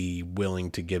might be willing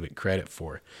to give it credit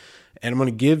for. And I'm going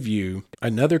to give you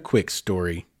another quick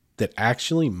story that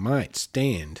actually might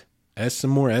stand as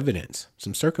some more evidence,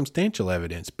 some circumstantial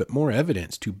evidence, but more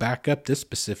evidence to back up this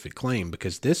specific claim,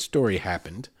 because this story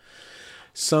happened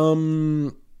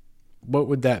some, what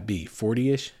would that be,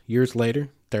 40-ish years later,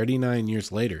 39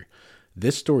 years later.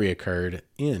 This story occurred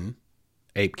in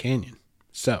Ape Canyon.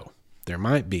 So, there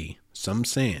might be some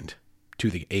sand to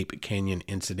the Ape Canyon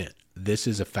incident. This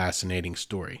is a fascinating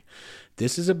story.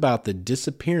 This is about the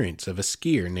disappearance of a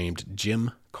skier named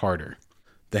Jim Carter.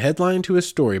 The headline to a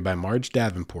story by Marge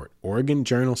Davenport, Oregon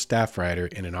Journal staff writer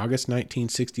in an August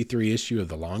 1963 issue of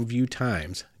the Longview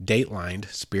Times, datelined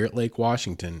Spirit Lake,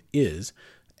 Washington, is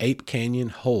Ape Canyon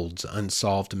Holds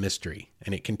Unsolved Mystery,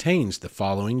 and it contains the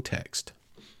following text.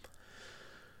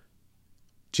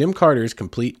 Jim Carter's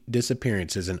complete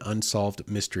disappearance is an unsolved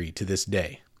mystery to this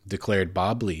day, declared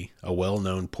Bob Lee, a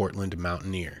well-known Portland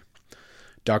mountaineer.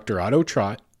 Dr. Otto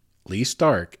Trott, Lee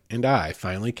Stark, and I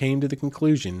finally came to the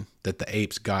conclusion that the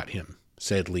apes got him,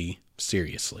 said Lee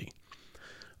seriously.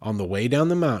 On the way down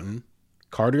the mountain,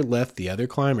 Carter left the other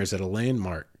climbers at a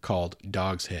landmark called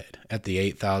Dog's Head at the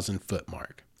 8,000-foot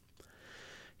mark.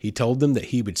 He told them that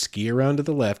he would ski around to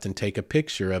the left and take a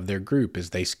picture of their group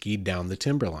as they skied down the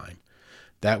timberline.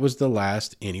 That was the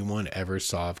last anyone ever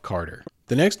saw of Carter.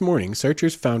 The next morning,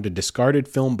 searchers found a discarded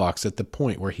film box at the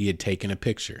point where he had taken a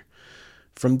picture.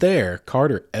 From there,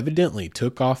 Carter evidently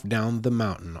took off down the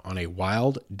mountain on a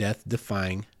wild,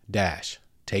 death-defying dash,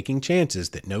 taking chances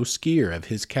that no skier of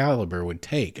his caliber would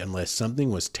take unless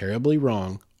something was terribly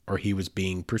wrong or he was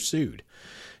being pursued.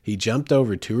 He jumped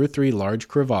over 2 or 3 large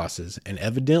crevasses and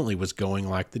evidently was going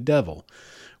like the devil.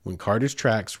 When Carter's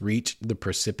tracks reached the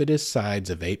precipitous sides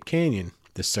of Ape Canyon,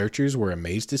 the searchers were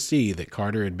amazed to see that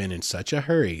Carter had been in such a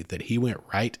hurry that he went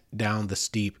right down the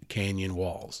steep canyon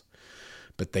walls.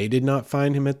 But they did not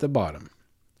find him at the bottom.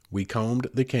 We combed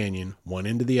the canyon one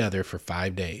end to the other for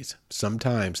 5 days.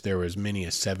 Sometimes there were as many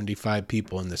as 75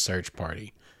 people in the search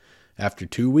party. After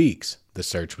 2 weeks, the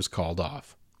search was called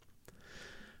off.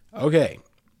 Okay,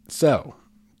 so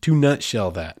to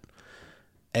nutshell that,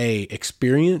 a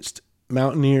experienced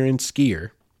mountaineer and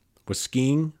skier was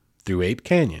skiing through Ape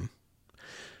Canyon,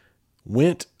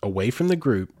 went away from the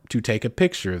group to take a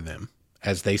picture of them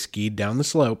as they skied down the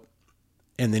slope,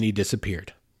 and then he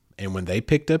disappeared. And when they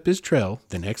picked up his trail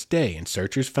the next day and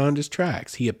searchers found his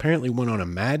tracks, he apparently went on a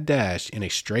mad dash in a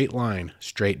straight line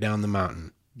straight down the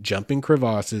mountain, jumping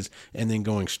crevasses and then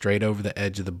going straight over the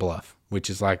edge of the bluff,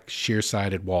 which is like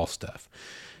sheer-sided wall stuff,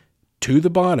 to the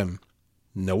bottom.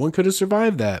 No one could have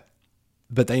survived that,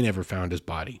 but they never found his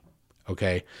body.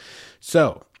 Okay,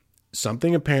 so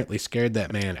something apparently scared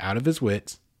that man out of his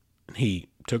wits. He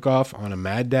took off on a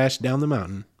mad dash down the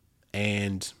mountain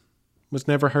and was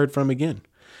never heard from again.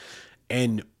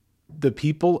 And the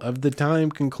people of the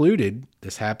time concluded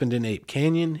this happened in Ape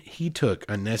Canyon. He took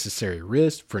unnecessary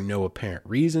risks for no apparent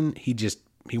reason. He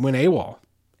went AWOL.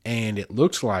 And it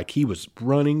looks like he was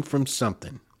running from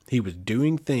something. He was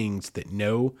doing things that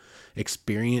no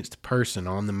experienced person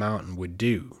on the mountain would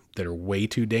do that are way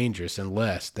too dangerous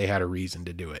unless they had a reason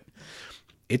to do it.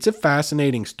 It's a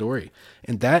fascinating story.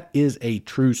 And that is a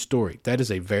true story. That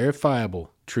is a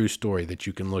verifiable true story that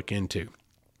you can look into.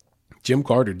 Jim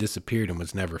Carter disappeared and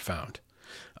was never found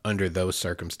under those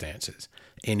circumstances.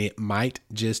 And it might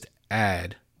just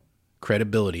add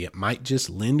credibility. It might just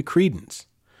lend credence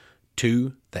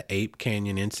to the Ape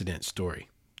Canyon incident story.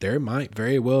 There might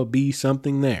very well be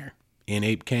something there in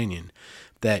Ape Canyon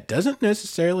that doesn't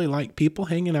necessarily like people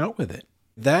hanging out with it.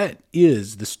 That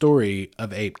is the story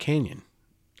of Ape Canyon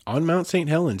on Mount St.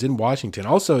 Helens in Washington.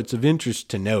 Also, it's of interest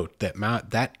to note that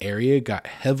that area got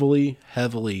heavily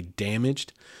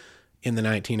damaged in the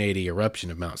 1980 eruption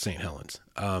of Mount St. Helens.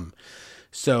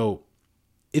 So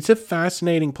it's a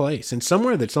fascinating place and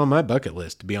somewhere that's on my bucket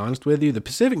list, to be honest with you. The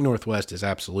Pacific Northwest is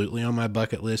absolutely on my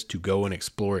bucket list to go and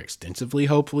explore extensively,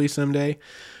 hopefully someday.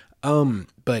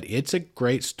 But it's a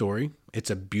great story.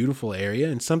 It's a beautiful area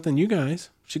and something you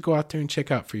guys should go out there and check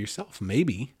out for yourself.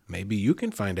 Maybe you can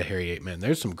find a hairy ape man.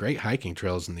 There's some great hiking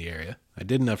trails in the area. I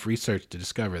did enough research to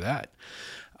discover that.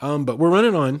 But we're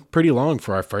running on pretty long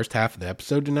for our first half of the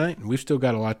episode tonight, and we've still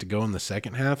got a lot to go in the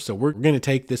second half. So we're going to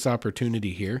take this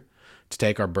opportunity here to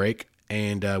take our break,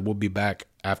 and we'll be back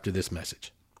after this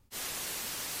message.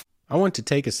 I want to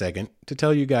take a second to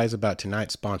tell you guys about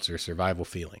tonight's sponsor, Survival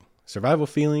Feeling. Survival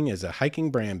Feeling is a hiking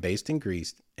brand based in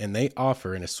Greece, and they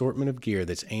offer an assortment of gear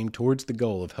that's aimed towards the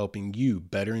goal of helping you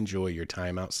better enjoy your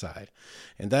time outside.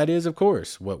 And that is, of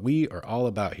course, what we are all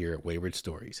about here at Wayward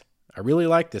Stories. I really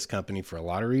like this company for a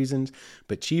lot of reasons,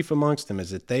 but chief amongst them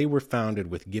is that they were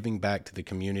founded with giving back to the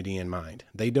community in mind.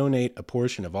 They donate a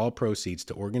portion of all proceeds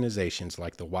to organizations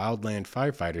like the Wildland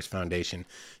Firefighters Foundation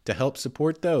to help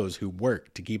support those who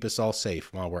work to keep us all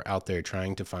safe while we're out there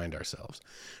trying to find ourselves.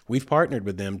 We've partnered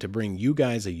with them to bring you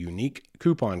guys a unique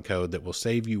coupon code that will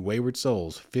save you Wayward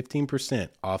Souls 15%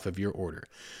 off of your order.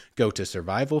 Go to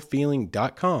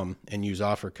survivalfeeling.com and use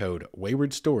offer code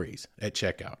Wayward Stories at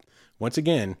checkout. Once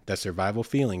again, that's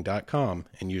survivalfeeling.com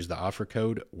and use the offer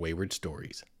code Wayward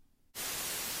Stories.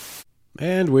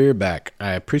 And we're back.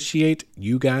 I appreciate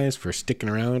you guys for sticking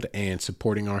around and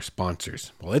supporting our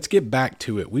sponsors. Well, let's get back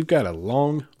to it. We've got a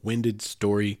long-winded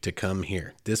story to come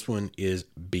here. This one is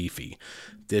beefy.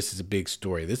 This is a big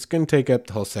story. This is going to take up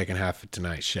the whole second half of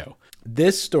tonight's show.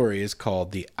 This story is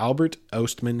called the Albert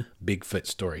Ostman Bigfoot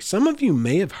story. Some of you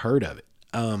may have heard of it.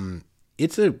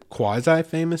 It's a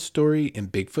quasi-famous story in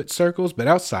Bigfoot circles, but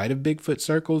outside of Bigfoot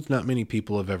circles, not many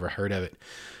people have ever heard of it.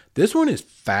 This one is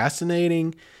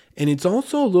fascinating, and it's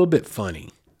also a little bit funny.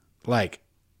 Like,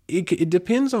 it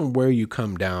depends on where you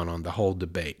come down on the whole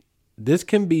debate. This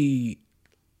can be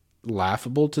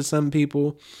laughable to some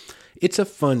people. It's a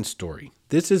fun story.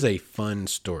 This is a fun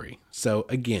story. So,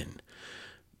 again,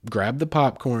 grab the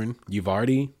popcorn. You've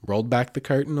already rolled back the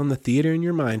curtain on the theater in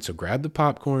your mind, so grab the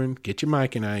popcorn, get your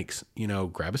Mike and Ike's,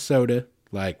 grab a soda.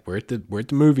 Like, we're at the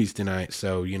movies tonight,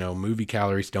 so, movie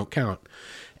calories don't count.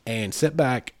 And sit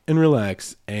back and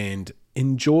relax and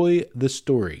enjoy the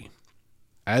story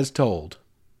as told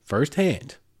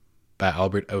firsthand by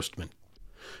Albert Ostman.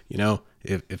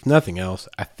 If nothing else,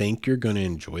 I think you're going to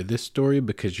enjoy this story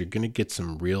because you're going to get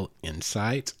some real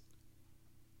insight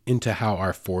into how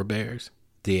our forebears,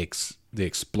 the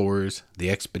explorers, the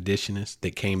expeditionists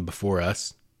that came before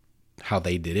us, how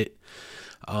they did it.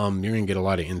 You're going to get a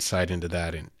lot of insight into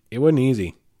that. And it wasn't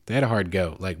easy. They had a hard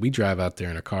go. Like, we drive out there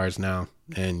in our cars now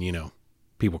and,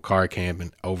 people car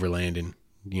camping, overlanding,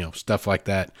 stuff like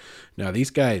that. Now, these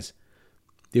guys,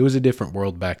 it was a different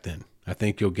world back then. I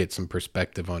think you'll get some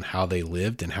perspective on how they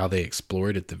lived and how they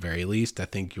explored at the very least. I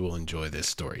think you will enjoy this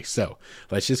story. So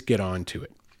let's just get on to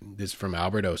it. This is from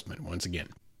Albert Ostman once again.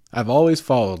 I've always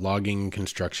followed logging and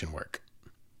construction work.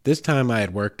 This time I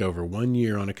had worked over 1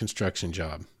 year on a construction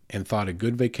job and thought a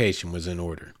good vacation was in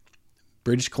order.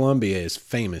 British Columbia is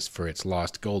famous for its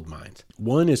lost gold mines.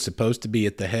 One is supposed to be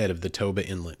at the head of the Toba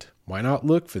Inlet, Why not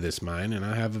look for this mine and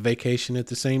I have a vacation at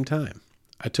the same time?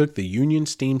 I took the Union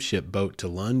Steamship boat to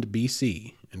Lund,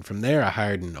 BC, and from there I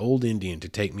hired an old Indian to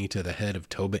take me to the head of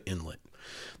Toba Inlet.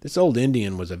 This old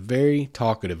Indian was a very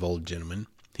talkative old gentleman.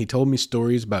 He told me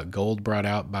stories about gold brought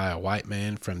out by a white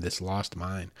man from this lost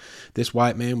mine. This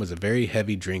white man was a very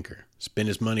heavy drinker, spent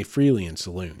his money freely in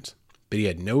saloons, but he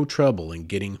had no trouble in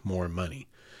getting more money.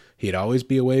 He'd always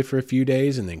be away for a few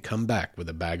days and then come back with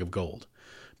a bag of gold.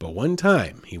 But one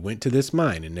time he went to this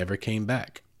mine and never came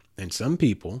back, and some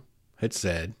people had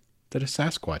said that a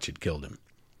Sasquatch had killed him.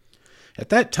 At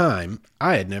that time,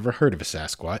 I had never heard of a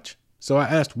Sasquatch, so I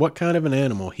asked what kind of an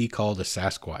animal he called a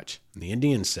Sasquatch. And the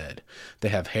Indian said, they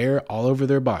have hair all over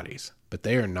their bodies, but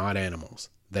they are not animals.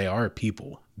 They are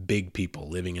people, big people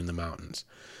living in the mountains.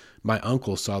 My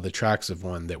uncle saw the tracks of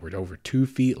one that were over 2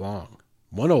 feet long.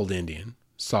 One old Indian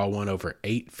saw one over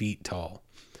 8 feet tall.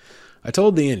 I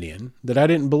told the Indian that I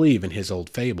didn't believe in his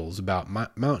old fables about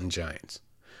mountain giants.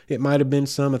 It might have been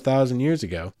some 1,000 years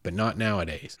ago, but not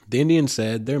nowadays. The Indian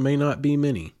said there may not be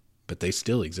many, but they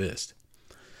still exist.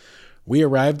 We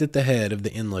arrived at the head of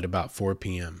the inlet about 4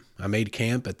 p.m. I made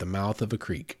camp at the mouth of a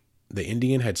creek. The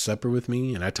Indian had supper with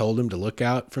me, and I told him to look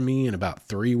out for me in about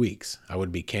 3 weeks. I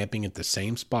would be camping at the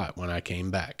same spot when I came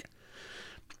back.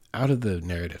 Out of the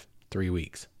narrative, 3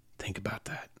 weeks. Think about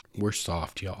that. We're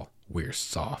soft, y'all. We're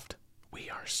soft. We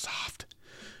are soft.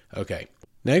 Okay.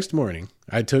 Next morning,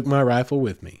 I took my rifle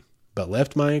with me, but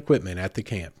left my equipment at the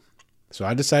camp. So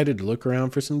I decided to look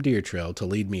around for some deer trail to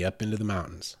lead me up into the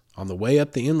mountains. On the way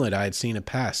up the inlet, I had seen a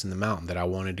pass in the mountain that I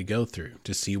wanted to go through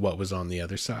to see what was on the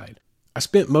other side. I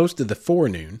spent most of the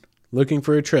forenoon looking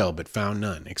for a trail but found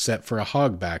none, except for a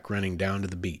hogback running down to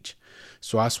the beach.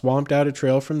 So I swamped out a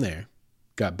trail from there,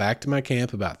 got back to my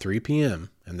camp about 3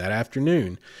 p.m. and that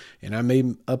afternoon, and I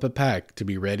made up a pack to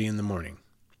be ready in the morning.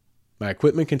 My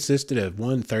equipment consisted of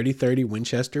one 30-30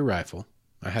 Winchester rifle.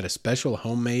 I had a special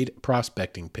homemade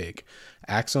prospecting pick,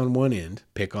 axe on one end,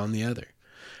 pick on the other.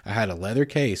 I had a leather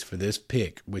case for this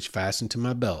pick, which fastened to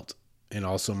my belt, and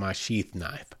also my sheath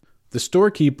knife. The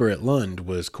storekeeper at Lund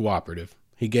was cooperative.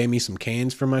 He gave me some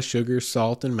cans for my sugar,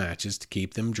 salt, and matches to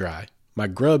keep them dry. My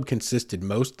grub consisted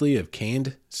mostly of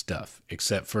canned stuff,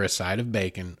 except for a side of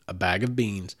bacon, a bag of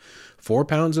beans, 4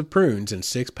 pounds of prunes and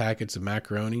 6 packets of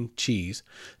macaroni, cheese,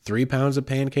 3 pounds of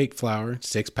pancake flour,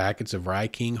 6 packets of Rye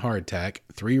King hardtack,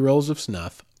 3 rolls of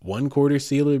snuff, 1/4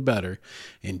 seal of butter,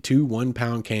 and 2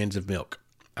 1-pound cans of milk.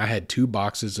 I had 2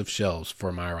 boxes of shells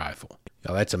for my rifle.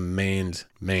 Now that's a man's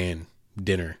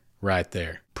dinner right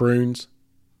there. Prunes,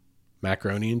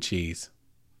 macaroni and cheese,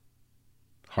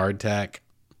 hardtack,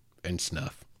 and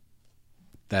snuff.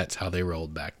 That's how they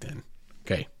rolled back then.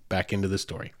 Okay, back into the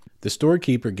story. The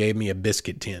storekeeper gave me a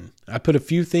biscuit tin. I put a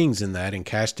few things in that and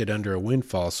cached it under a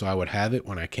windfall so I would have it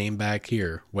when I came back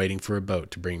here waiting for a boat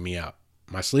to bring me out.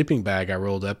 My sleeping bag I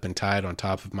rolled up and tied on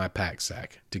top of my pack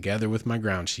sack, together with my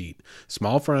ground sheet,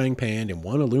 small frying pan, and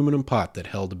 1 aluminum pot that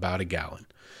held about a gallon.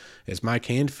 As my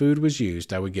canned food was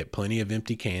used, I would get plenty of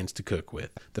empty cans to cook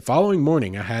with. The following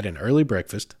morning I had an early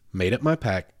breakfast, made up my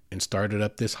pack, and started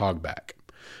up this hogback.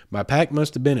 My pack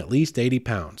must have been at least 80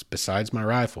 pounds, besides my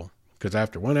rifle, because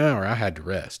after 1 hour I had to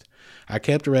rest. I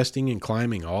kept resting and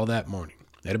climbing all that morning.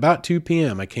 At about 2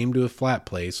 p.m. I came to a flat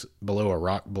place below a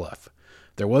rock bluff.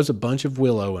 There was a bunch of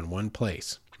willow in one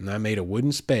place, and I made a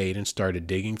wooden spade and started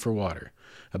digging for water.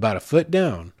 About a foot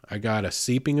down, I got a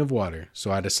seeping of water,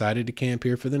 so I decided to camp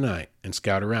here for the night and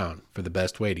scout around for the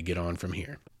best way to get on from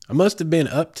here. I must have been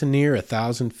up to near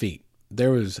 1,000 feet.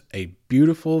 There was a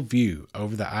beautiful view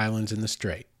over the islands in the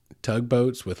strait.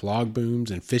 Tugboats with log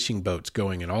booms and fishing boats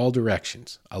going in all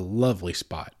directions. A lovely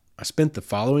spot. I spent the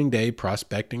following day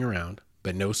prospecting around,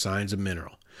 but no signs of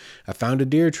mineral. I found a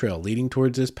deer trail leading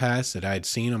towards this pass that I had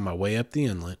seen on my way up the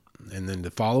inlet, and then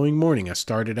the following morning I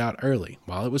started out early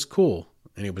while it was cool,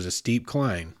 and it was a steep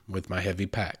climb with my heavy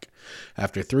pack.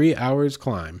 After 3 hours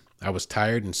climb, I was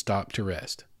tired and stopped to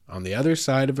rest. On the other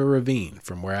side of a ravine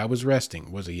from where I was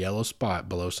resting was a yellow spot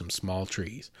below some small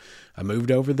trees. I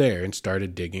moved over there and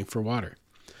started digging for water.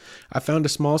 I found a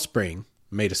small spring,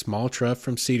 made a small trough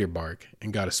from cedar bark,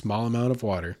 and got a small amount of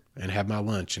water, and had my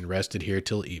lunch and rested here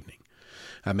till evening.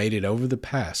 I made it over the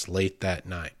pass late that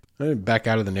night. Back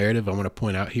out of the narrative, I want to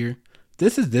point out here,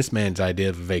 this is this man's idea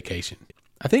of a vacation.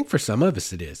 I think for some of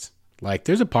us it is. Like,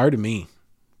 there's a part of me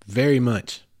very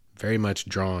much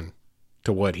drawn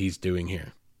to what he's doing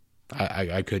here.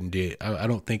 I couldn't do it. I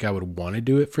don't think I would want to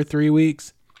do it for 3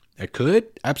 weeks. I could,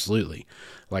 absolutely.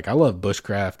 Like, I love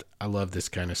bushcraft. I love this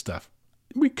kind of stuff.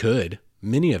 We could.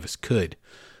 Many of us could.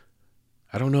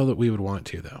 I don't know that we would want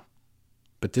to, though.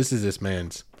 But this is this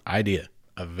man's idea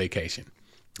of a vacation.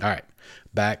 All right,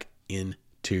 back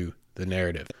into the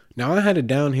narrative. Now, I had a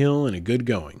downhill and a good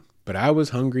going, but I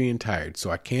was hungry and tired,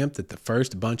 so I camped at the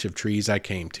first bunch of trees I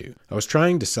came to. I was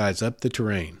trying to size up the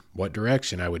terrain, what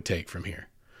direction I would take from here.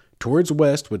 Towards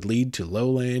west would lead to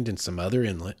lowland and some other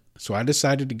inlet, so I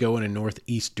decided to go in a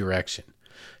northeast direction.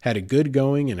 Had a good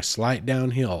going and a slight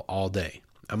downhill all day.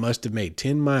 I must have made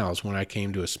 10 miles when I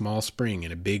came to a small spring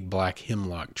in a big black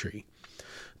hemlock tree.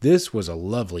 This was a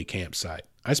lovely campsite.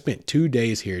 I spent 2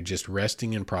 days here just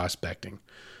resting and prospecting.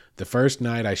 The first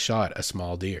night I shot a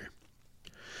small deer.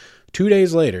 2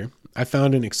 days later, I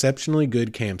found an exceptionally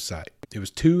good campsite. It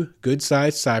was 2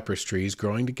 good-sized cypress trees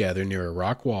growing together near a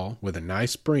rock wall with a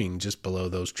nice spring just below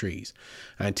those trees.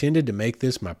 I intended to make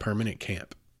this my permanent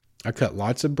camp. I cut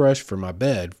lots of brush for my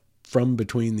bed from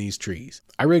between these trees.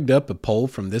 I rigged up a pole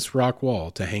from this rock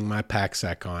wall to hang my pack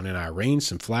sack on, and I arranged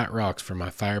some flat rocks for my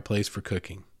fireplace for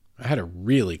cooking. I had a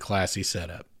really classy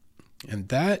setup. And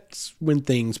that's when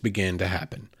things began to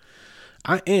happen.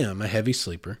 I am a heavy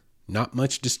sleeper. Not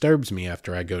much disturbs me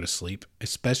after I go to sleep,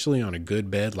 especially on a good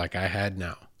bed like I had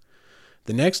now.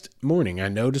 The next morning I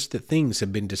noticed that things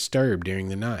had been disturbed during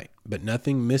the night, but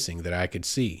nothing missing that I could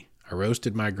see. I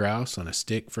roasted my grouse on a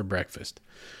stick for breakfast.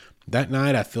 That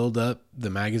night I filled up the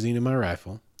magazine of my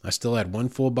rifle. I still had 1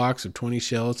 full box of 20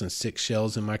 shells and 6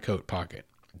 shells in my coat pocket.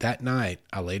 That night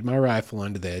I laid my rifle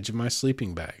under the edge of my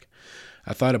sleeping bag.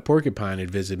 I thought a porcupine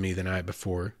had visited me the night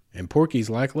before, and porkies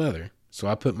like leather, so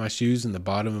I put my shoes in the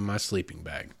bottom of my sleeping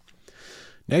bag.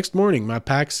 Next morning my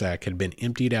pack sack had been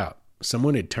emptied out.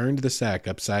 Someone had turned the sack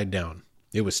upside down.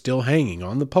 It was still hanging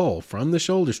on the pole from the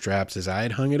shoulder straps as I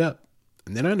had hung it up.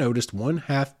 And then I noticed 1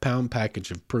 half-pound package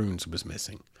of prunes was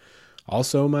missing.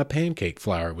 Also my pancake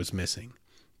flour was missing,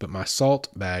 but my salt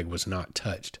bag was not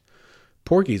touched.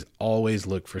 Porkies always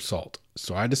look for salt,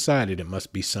 so I decided it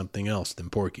must be something else than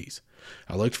porkies.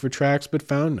 I looked for tracks but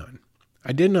found none.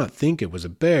 I did not think it was a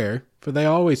bear, for they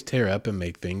always tear up and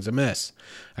make things a mess.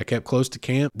 I kept close to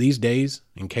camp these days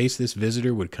in case this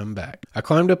visitor would come back. I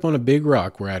climbed up on a big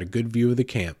rock where I had a good view of the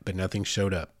camp, but nothing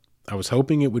showed up. I was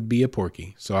hoping it would be a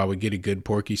porky, so I would get a good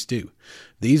porky stew.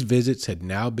 These visits had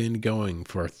now been going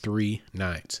for 3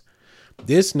 nights.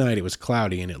 This night it was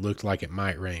cloudy and it looked like it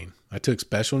might rain. I took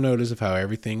special notice of how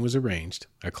everything was arranged.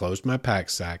 I closed my pack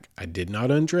sack. I did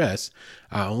not undress.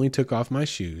 I only took off my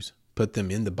shoes, put them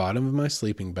in the bottom of my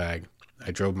sleeping bag.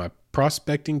 I drove my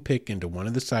prospecting pick into one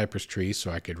of the cypress trees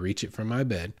so I could reach it from my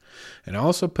bed, and I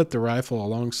also put the rifle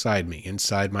alongside me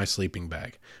inside my sleeping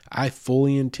bag. I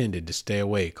fully intended to stay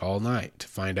awake all night to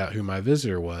find out who my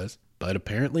visitor was, but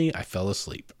apparently I fell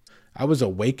asleep. I was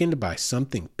awakened by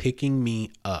something picking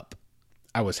me up.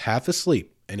 I was half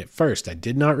asleep, and at first I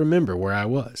did not remember where I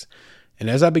was. And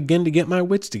as I began to get my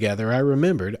wits together, I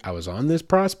remembered I was on this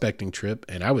prospecting trip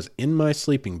and I was in my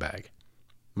sleeping bag.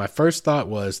 My first thought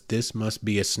was, this must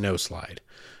be a snowslide,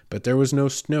 but there was no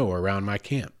snow around my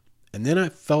camp. And then I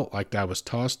felt like I was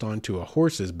tossed onto a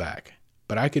horse's back,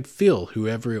 but I could feel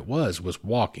whoever it was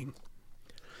walking.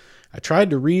 I tried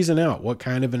to reason out what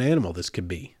kind of an animal this could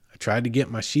be. I tried to get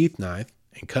my sheath knife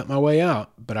and cut my way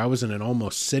out, but I was in an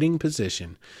almost sitting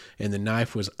position, and the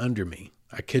knife was under me.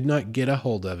 I could not get a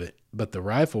hold of it, but the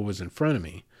rifle was in front of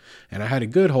me, and I had a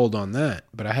good hold on that,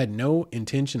 but I had no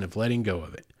intention of letting go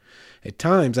of it. At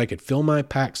times, I could feel my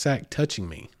pack sack touching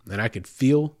me, and I could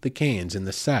feel the cans in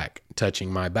the sack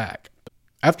touching my back.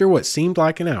 After what seemed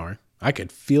like an hour, I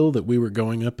could feel that we were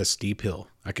going up a steep hill.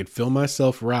 I could feel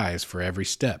myself rise for every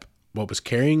step. What was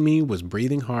carrying me was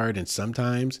breathing hard and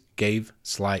sometimes gave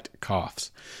slight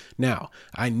coughs. Now,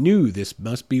 I knew this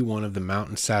must be one of the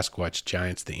mountain Sasquatch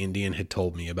giants the Indian had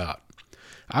told me about.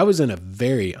 I was in a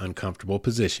very uncomfortable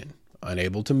position,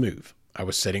 unable to move. I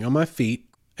was sitting on my feet,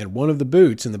 and one of the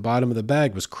boots in the bottom of the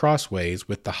bag was crossways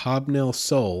with the hobnail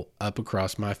sole up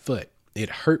across my foot. It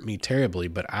hurt me terribly,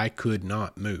 but I could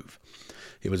not move.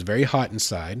 It was very hot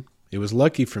inside. It was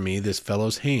lucky for me this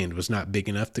fellow's hand was not big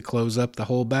enough to close up the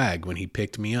whole bag when he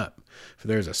picked me up, for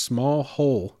there's a small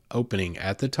hole opening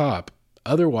at the top.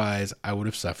 Otherwise, I would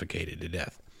have suffocated to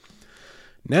death.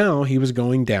 Now he was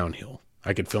going downhill.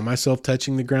 I could feel myself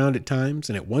touching the ground at times,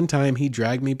 and at one time he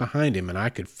dragged me behind him, and I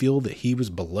could feel that he was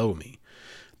below me.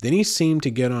 Then he seemed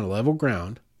to get on level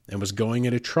ground and was going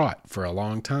at a trot for a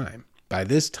long time. By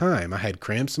this time, I had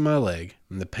cramps in my leg,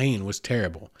 and the pain was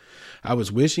terrible. I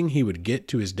was wishing he would get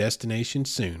to his destination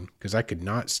soon, because I could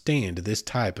not stand this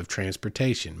type of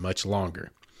transportation much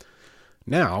longer.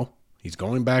 Now, he's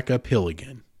going back uphill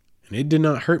again, and it did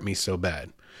not hurt me so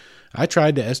bad. I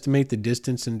tried to estimate the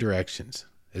distance and directions.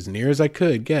 As near as I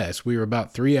could guess, we were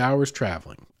about 3 hours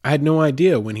traveling. I had no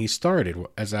idea when he started,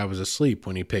 as I was asleep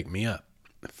when he picked me up.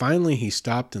 Finally, he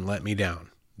stopped and let me down.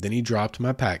 Then he dropped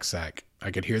my pack sack. I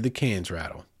could hear the cans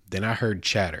rattle. Then I heard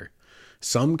chatter.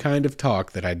 Some kind of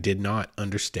talk that I did not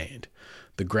understand.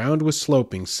 The ground was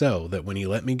sloping so that when he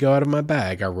let me go out of my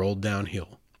bag, I rolled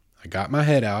downhill. I got my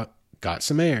head out, got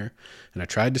some air, and I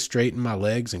tried to straighten my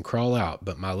legs and crawl out,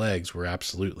 but my legs were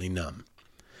absolutely numb.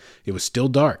 It was still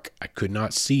dark. I could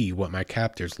not see what my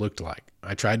captors looked like.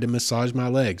 I tried to massage my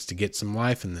legs to get some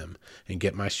life in them and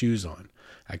get my shoes on.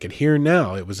 I could hear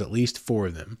now it was at least 4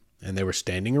 of them, and they were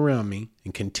standing around me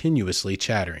and continuously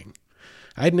chattering.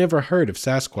 I had never heard of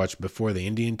Sasquatch before the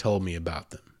Indian told me about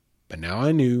them, but now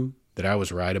I knew that I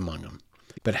was right among them.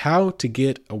 But how to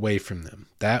get away from them?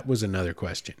 That was another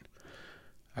question.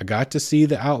 I got to see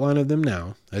the outline of them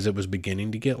now, as it was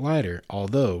beginning to get lighter,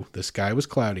 although the sky was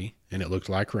cloudy and it looked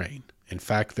like rain. In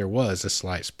fact, there was a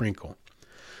slight sprinkle.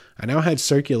 I now had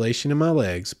circulation in my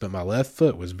legs, but my left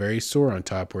foot was very sore on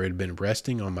top where it had been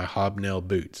resting on my hobnail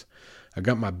boots. I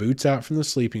got my boots out from the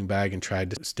sleeping bag and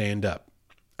tried to stand up.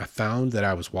 I found that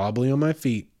I was wobbly on my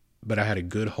feet, but I had a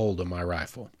good hold on my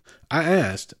rifle. I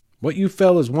asked, "What you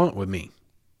fellas want with me?"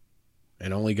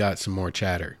 and only got some more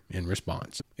chatter in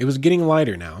response. It was getting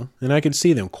lighter now, and I could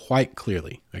see them quite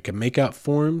clearly. I could make out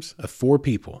forms of 4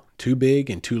 people, 2 big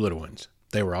and 2 little ones.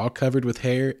 They were all covered with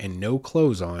hair and no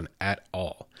clothes on at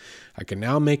all. I could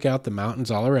now make out the mountains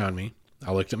all around me.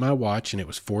 I looked at my watch, and it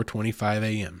was 4:25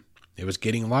 a.m. It was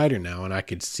getting lighter now, and I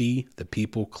could see the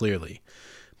people clearly.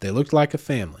 They looked like a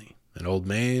family, an old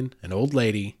man, an old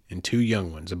lady, and 2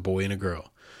 young ones, a boy and a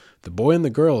girl. The boy and the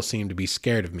girl seemed to be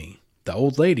scared of me. The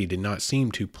old lady did not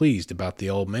seem too pleased about the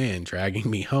old man dragging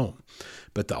me home,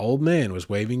 but the old man was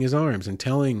waving his arms and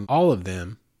telling all of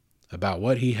them about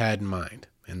what he had in mind,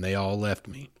 and they all left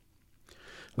me.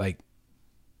 Like,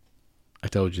 I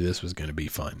told you this was going to be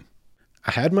fun.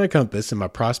 I had my compass and my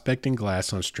prospecting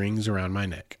glass on strings around my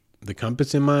neck, the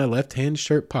compass in my left-hand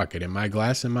shirt pocket and my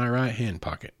glass in my right-hand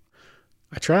pocket.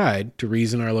 I tried to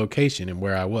reason our location and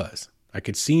where I was. I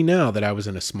could see now that I was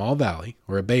in a small valley,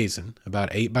 or a basin, about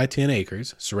 8 by 10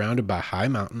 acres, surrounded by high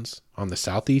mountains. On the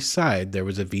southeast side, there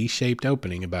was a V-shaped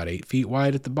opening about 8 feet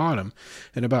wide at the bottom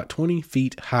and about 20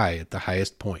 feet high at the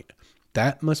highest point.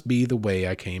 That must be the way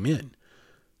I came in.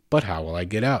 But how will I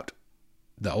get out?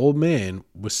 The old man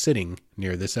was sitting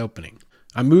near this opening.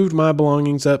 I moved my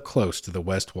belongings up close to the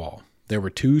west wall. There were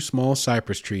 2 small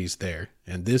cypress trees there,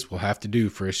 and this will have to do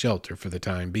for a shelter for the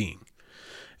time being.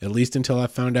 At least until I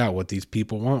found out what these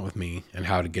people want with me and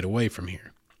how to get away from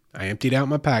here. I emptied out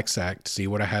my pack sack to see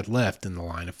what I had left in the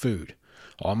line of food.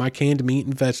 All my canned meat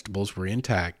and vegetables were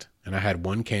intact, and I had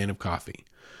 1 can of coffee.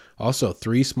 Also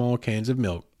 3 small cans of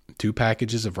milk, 2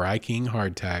 packages of Rye King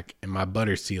hardtack, and my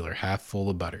butter sealer half full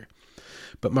of butter.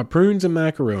 But my prunes and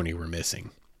macaroni were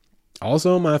missing.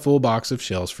 Also my full box of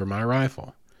shells for my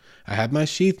rifle. I had my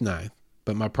sheath knife,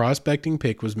 but my prospecting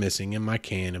pick was missing and my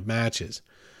can of matches.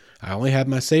 I only had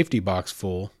my safety box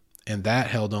full, and that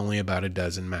held only about a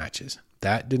dozen matches.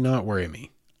 That did not worry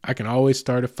me. I can always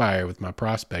start a fire with my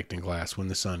prospecting glass when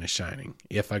the sun is shining,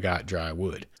 if I got dry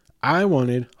wood. I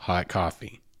wanted hot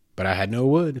coffee, but I had no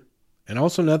wood, and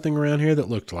also nothing around here that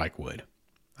looked like wood.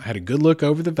 I had a good look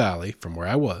over the valley from where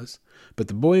I was, but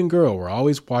the boy and girl were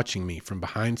always watching me from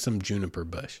behind some juniper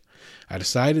bush. I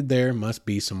decided there must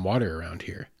be some water around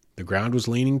here. The ground was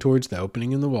leaning towards the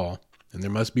opening in the wall, and there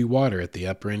must be water at the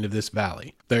upper end of this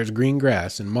valley. There's green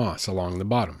grass and moss along the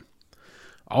bottom.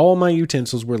 All my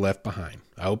utensils were left behind.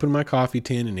 I opened my coffee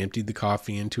tin and emptied the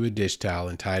coffee into a dish towel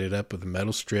and tied it up with a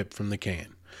metal strip from the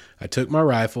can. I took my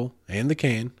rifle and the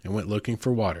can and went looking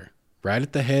for water. Right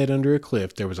at the head under a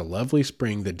cliff, there was a lovely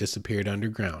spring that disappeared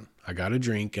underground. I got a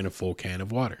drink and a full can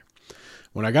of water.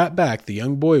 When I got back, the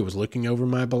young boy was looking over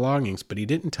my belongings, but he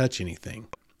didn't touch anything.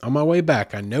 On my way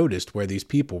back, I noticed where these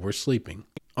people were sleeping.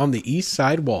 On the east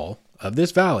side wall of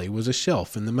this valley was a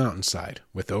shelf in the mountainside,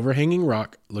 with overhanging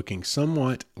rock looking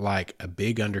somewhat like a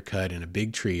big undercut in a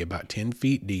big tree about 10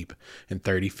 feet deep and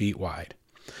 30 feet wide.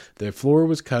 The floor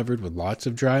was covered with lots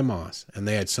of dry moss, and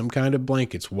they had some kind of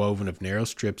blankets woven of narrow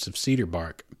strips of cedar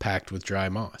bark packed with dry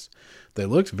moss. They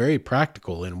looked very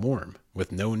practical and warm,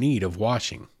 with no need of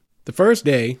washing. The first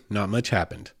day, not much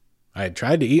happened. I had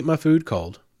tried to eat my food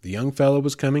cold. The young fellow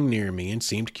was coming near me and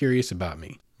seemed curious about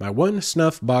me. My 1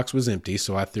 snuff box was empty,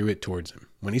 so I threw it towards him.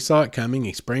 When he saw it coming,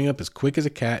 he sprang up as quick as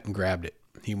a cat and grabbed it.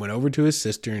 He went over to his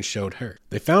sister and showed her.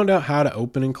 They found out how to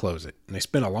open and close it, and they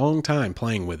spent a long time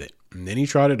playing with it. And then he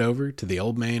trotted over to the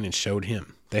old man and showed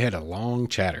him. They had a long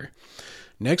chatter.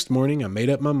 Next morning, I made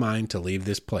up my mind to leave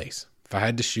this place, if I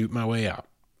had to shoot my way out.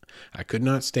 I could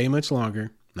not stay much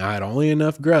longer. I had only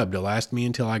enough grub to last me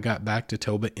until I got back to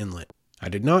Toba Inlet. I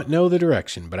did not know the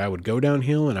direction, but I would go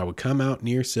downhill and I would come out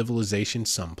near civilization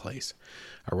someplace.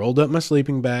 I rolled up my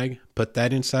sleeping bag, put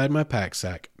that inside my pack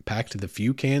sack, packed the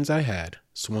few cans I had,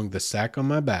 swung the sack on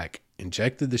my back,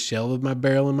 injected the shell of my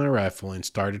barrel in my rifle, and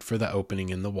started for the opening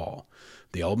in the wall.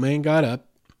 The old man got up,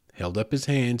 held up his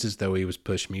hands as though he was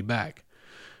pushing me back.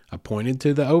 I pointed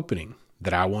to the opening,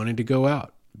 that I wanted to go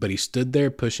out, but he stood there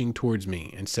pushing towards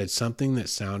me and said something that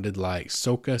sounded like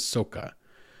 "Soka, soka."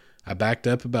 I backed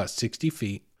up about 60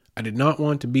 feet. I did not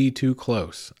want to be too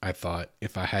close, I thought,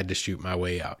 if I had to shoot my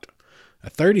way out. A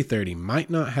 30-30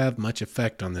 might not have much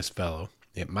effect on this fellow.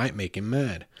 It might make him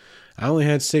mad. I only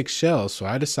had 6 shells, so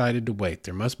I decided to wait.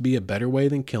 There must be a better way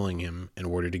than killing him in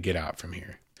order to get out from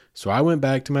here. So I went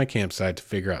back to my campsite to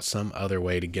figure out some other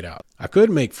way to get out. I could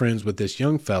make friends with this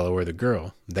young fellow or the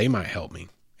girl. They might help me,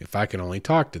 if I could only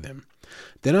talk to them.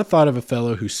 Then I thought of a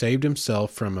fellow who saved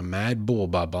himself from a mad bull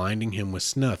by blinding him with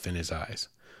snuff in his eyes.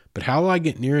 But how will I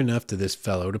get near enough to this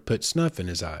fellow to put snuff in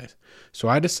his eyes? So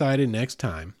I decided next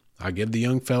time, I'll give the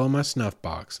young fellow my snuff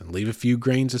box and leave a few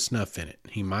grains of snuff in it.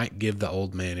 He might give the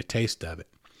old man a taste of it.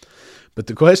 But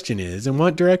the question is, in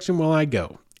what direction will I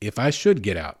go? If I should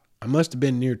get out, I must have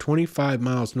been near 25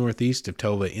 miles northeast of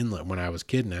Tova Inlet when I was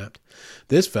kidnapped.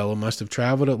 This fellow must have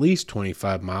traveled at least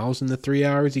 25 miles in the 3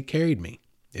 hours he carried me.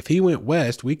 If he went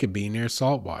west, we could be near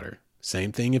Saltwater.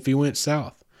 Same thing if he went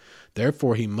south.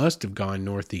 Therefore, he must have gone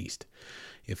northeast.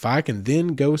 If I can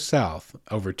then go south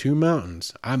over 2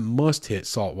 mountains, I must hit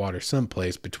Saltwater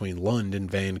someplace between Lund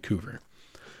and Vancouver.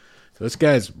 So this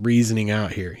guy's reasoning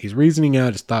out here. He's reasoning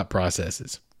out his thought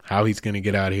processes, how he's going to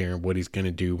get out here and what he's going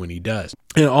to do when he does.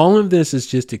 And all of this is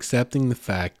just accepting the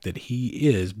fact that he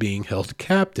is being held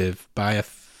captive by a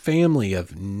family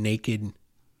of naked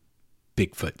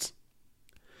Bigfoots.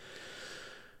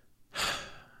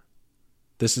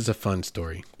 This is a fun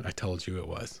story. I told you it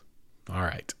was. All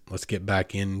right, let's get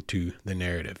back into the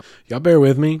narrative. Y'all bear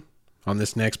with me on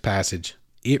this next passage.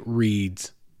 It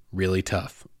reads really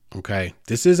tough, okay?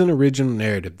 This isn't original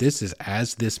narrative. This is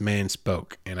as this man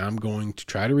spoke, and I'm going to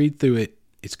try to read through it.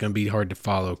 It's going to be hard to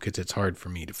follow because it's hard for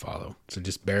me to follow, so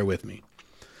just bear with me.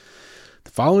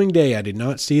 The following day, I did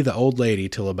not see the old lady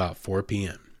till about 4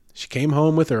 p.m. She came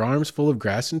home with her arms full of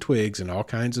grass and twigs and all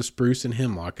kinds of spruce and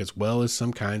hemlock, as well as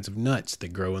some kinds of nuts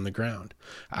that grow in the ground.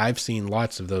 I've seen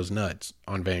lots of those nuts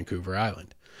on Vancouver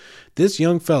Island. This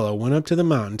young fellow went up to the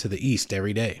mountain to the east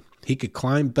every day. He could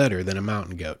climb better than a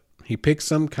mountain goat. He picked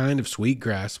some kind of sweet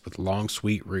grass with long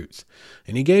sweet roots,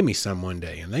 and he gave me some one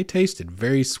day, and they tasted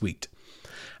very sweet.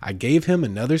 I gave him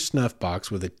another snuff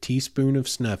box with a teaspoon of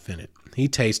snuff in it. He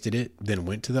tasted it, then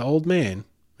went to the old man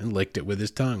and licked it with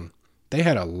his tongue. They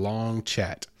had a long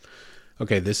chat.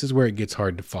 Okay, this is where it gets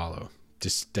hard to follow.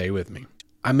 Just stay with me.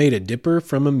 I made a dipper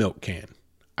from a milk can.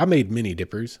 I made mini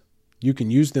dippers. You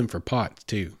can use them for pots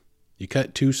too. You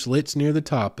cut 2 slits near the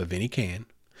top of any can.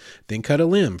 Then cut a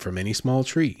limb from any small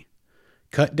tree.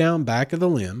 Cut down back of the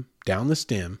limb, down the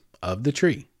stem of the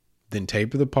tree. Then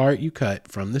taper the part you cut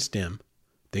from the stem.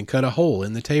 Then cut a hole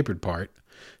in the tapered part.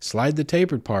 Slide the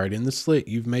tapered part in the slit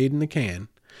you've made in the can,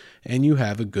 and you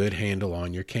have a good handle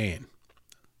on your can.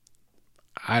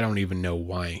 I don't even know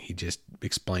why he just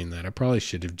explained that. I probably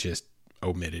should have just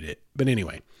omitted it. But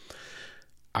anyway,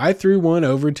 I threw one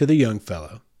over to the young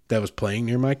fellow that was playing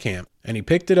near my camp, and he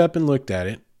picked it up and looked at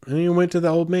it, and he went to the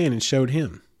old man and showed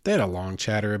him. They had a long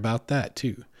chatter about that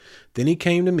too. Then he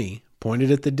came to me, pointed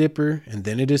at the dipper, and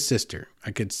then at his sister.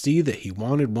 I could see that he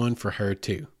wanted one for her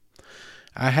too.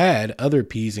 I had other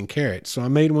peas and carrots, so I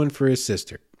made one for his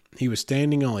sister. He was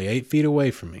standing only 8 feet away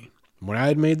from me. When I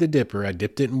had made the dipper, I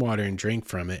dipped it in water and drank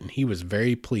from it, and he was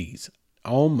very pleased,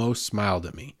 almost smiled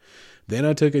at me. Then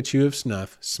I took a chew of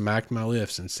snuff, smacked my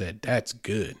lips, and said, "That's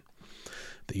good."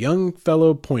 The young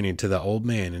fellow pointed to the old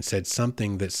man and said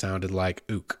something that sounded like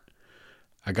ook.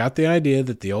 I got the idea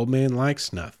that the old man liked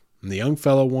snuff, and the young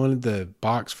fellow wanted the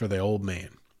box for the old man.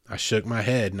 I shook my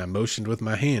head, and I motioned with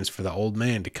my hands for the old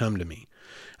man to come to me.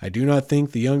 I do not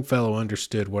think the young fellow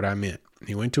understood what I meant.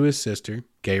 He went to his sister,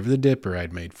 gave her the dipper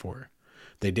I'd made for her.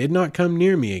 They did not come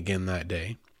near me again that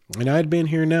day, and I had been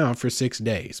here now for 6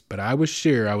 days, but I was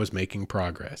sure I was making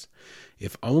progress.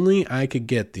 If only I could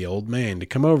get the old man to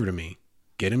come over to me,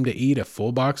 get him to eat a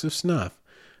full box of snuff,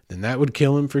 then that would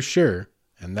kill him for sure,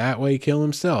 and that way kill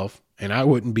himself, and I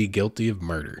wouldn't be guilty of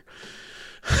murder.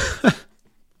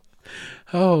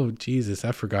 Oh, Jesus,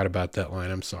 I forgot about that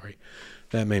line. I'm sorry.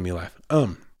 That made me laugh.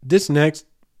 This next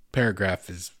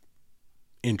paragraph is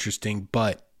interesting,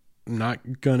 but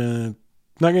not gonna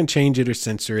change it or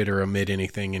censor it or omit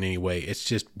anything in any way. It's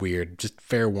just weird. Just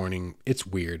fair warning. It's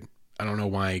weird. I don't know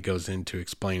why he goes into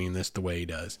explaining this the way he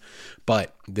does,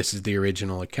 but this is the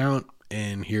original account,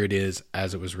 and here it is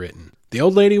as it was written. The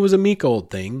old lady was a meek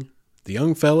old thing. The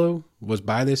young fellow was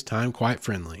by this time quite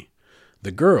friendly.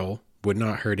 The girl would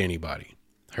not hurt anybody.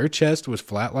 Her chest was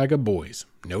flat like a boy's,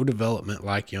 no development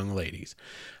like young ladies.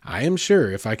 I am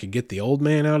sure if I could get the old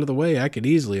man out of the way, I could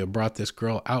easily have brought this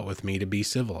girl out with me to be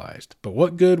civilized. But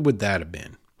what good would that have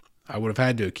been? I would have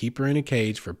had to keep her in a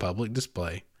cage for public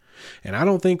display. And I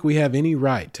don't think we have any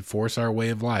right to force our way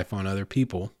of life on other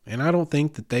people, and I don't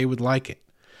think that they would like it.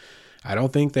 I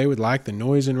don't think they would like the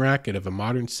noise and racket of a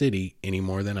modern city any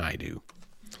more than I do.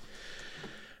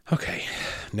 Okay,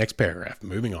 next paragraph,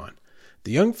 moving on.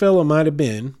 The young fellow might have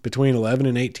been between 11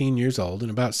 and 18 years old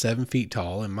and about 7 feet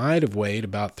tall and might have weighed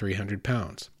about 300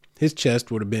 pounds. His chest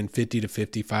would have been 50 to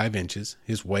 55 inches,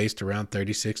 his waist around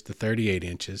 36 to 38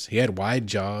 inches. He had wide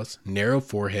jaws, narrow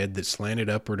forehead that slanted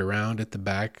upward around at the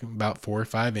back about 4 or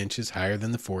 5 inches higher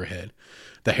than the forehead.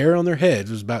 The hair on their heads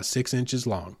was about 6 inches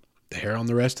long. The hair on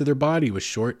the rest of their body was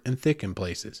short and thick in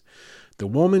places. The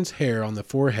woman's hair on the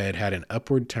forehead had an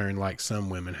upward turn like some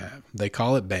women have. They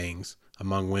call it bangs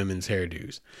among women's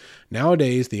hairdos.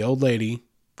 Nowadays, the old lady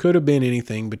could have been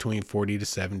anything between 40 to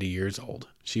 70 years old.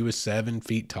 She was 7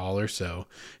 feet tall or so,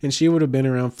 and she would have been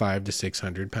around 500 to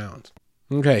 600 pounds.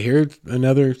 Okay, here's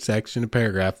another section of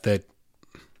paragraph that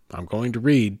I'm going to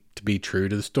read to be true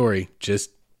to the story.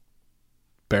 Just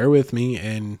bear with me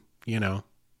and,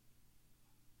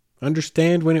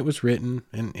 understand when it was written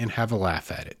and have a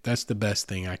laugh at it. That's the best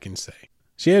thing I can say.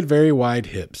 She had very wide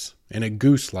hips and a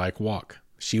goose-like walk.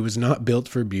 She was not built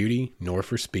for beauty nor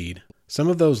for speed. Some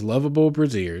of those lovable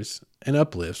brasiers and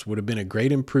uplifts would have been a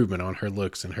great improvement on her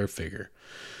looks and her figure.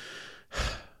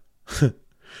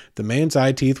 The man's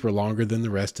eye teeth were longer than the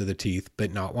rest of the teeth,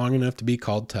 but not long enough to be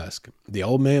called tusk. The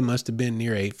old man must have been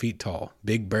near 8 feet tall,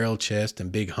 big barrel chest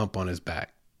and big hump on his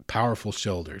back, powerful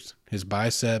shoulders. His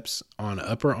biceps on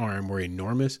upper arm were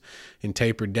enormous and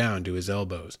tapered down to his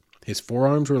elbows. His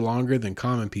forearms were longer than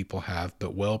common people have,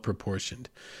 but well proportioned.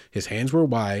 His hands were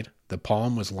wide, the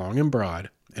palm was long and broad,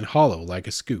 and hollow like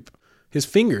a scoop. His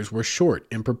fingers were short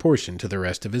in proportion to the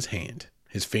rest of his hand.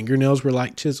 His fingernails were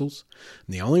like chisels,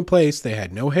 and the only place they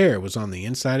had no hair was on the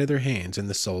inside of their hands and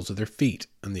the soles of their feet,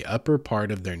 and the upper part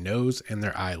of their nose and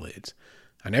their eyelids.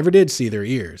 I never did see their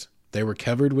ears. They were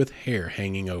covered with hair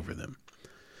hanging over them.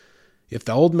 If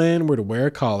the old man were to wear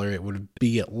a collar, it would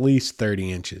be at least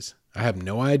 30 inches. I have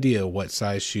no idea what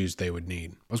size shoes they would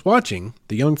need. I was watching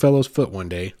the young fellow's foot one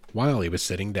day while he was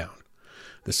sitting down.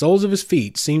 The soles of his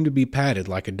feet seemed to be padded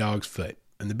like a dog's foot,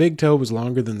 and the big toe was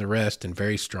longer than the rest and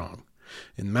very strong.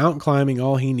 In mountain climbing,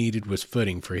 all he needed was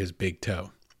footing for his big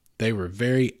toe. They were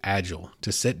very agile.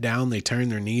 To sit down, they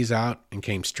turned their knees out and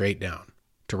came straight down.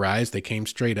 To rise, they came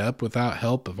straight up without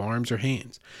help of arms or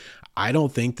hands. I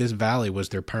don't think this valley was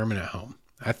their permanent home.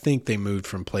 I think they moved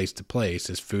from place to place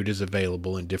as food is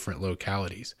available in different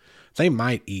localities. They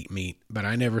might eat meat, but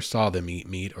I never saw them eat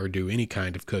meat or do any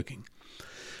kind of cooking.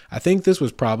 I think this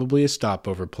was probably a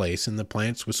stopover place, and the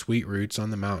plants with sweet roots on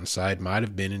the mountainside might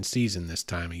have been in season this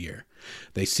time of year.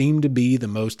 They seem to be the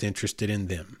most interested in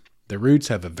them. The roots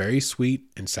have a very sweet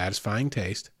and satisfying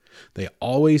taste. They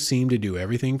always seem to do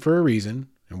everything for a reason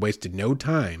and wasted no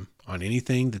time on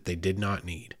anything that they did not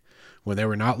need. When they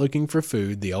were not looking for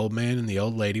food, the old man and the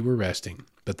old lady were resting,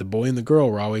 but the boy and the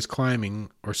girl were always climbing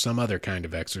or some other kind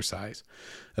of exercise.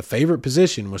 A favorite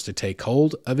position was to take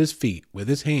hold of his feet with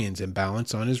his hands and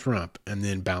balance on his rump and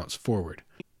then bounce forward.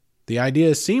 The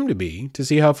idea seemed to be to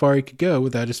see how far he could go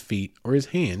without his feet or his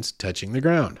hands touching the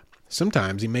ground.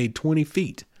 Sometimes he made 20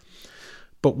 feet.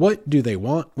 But what do they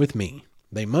want with me?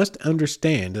 They must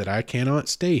understand that I cannot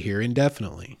stay here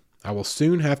indefinitely. I will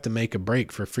soon have to make a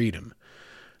break for freedom.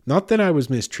 Not that I was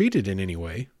mistreated in any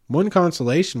way. One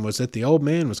consolation was that the old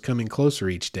man was coming closer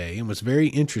each day and was very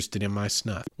interested in my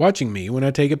snuff, watching me when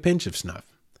I take a pinch of snuff.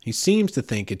 He seems to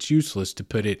think it's useless to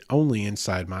put it only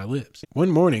inside my lips.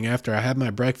 One morning after I had my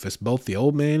breakfast, both the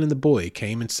old man and the boy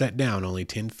came and sat down only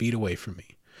 10 feet away from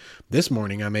me. This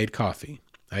morning I made coffee.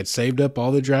 I had saved up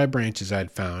all the dry branches I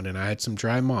had found, and I had some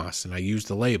dry moss, and I used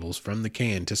the labels from the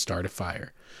can to start a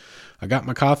fire. I got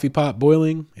my coffee pot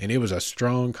boiling, and it was a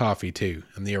strong coffee too,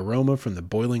 and the aroma from the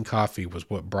boiling coffee was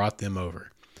what brought them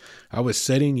over. I was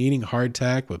sitting eating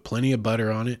hardtack with plenty of butter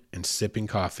on it and sipping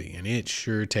coffee, and it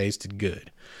sure tasted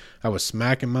good. I was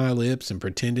smacking my lips and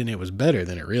pretending it was better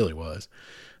than it really was.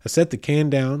 I set the can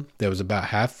down that was about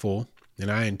half full, and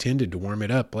I intended to warm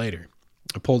it up later.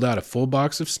 I pulled out a full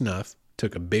box of snuff,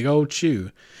 took a big old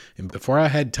chew, and before I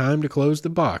had time to close the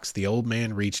box, the old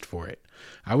man reached for it.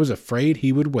 I was afraid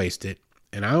he would waste it,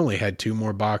 and I only had 2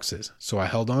 more boxes, so I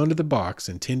held on to the box,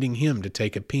 intending him to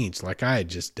take a pinch like I had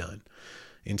just done.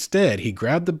 Instead, he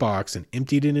grabbed the box and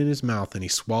emptied it in his mouth, and he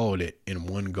swallowed it in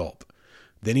one gulp.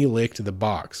 Then he licked the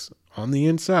box on the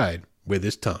inside with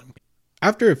his tongue.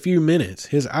 After a few minutes,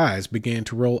 his eyes began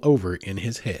to roll over in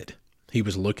his head. He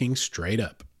was looking straight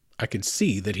up. I could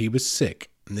see that he was sick,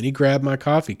 and then he grabbed my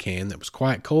coffee can that was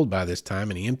quite cold by this time,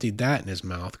 and he emptied that in his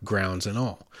mouth, grounds and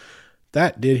all.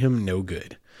 That did him no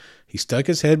good. He stuck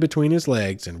his head between his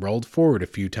legs and rolled forward a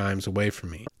few times away from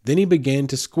me. Then he began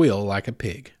to squeal like a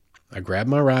pig. I grabbed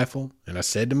my rifle, and I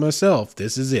said to myself,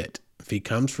 this is it. If he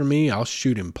comes for me, I'll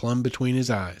shoot him plumb between his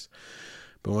eyes.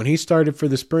 But when he started for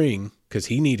the spring, 'cause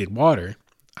he needed water,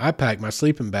 I packed my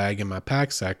sleeping bag in my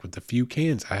pack sack with the few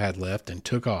cans I had left and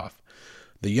took off.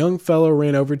 The young fellow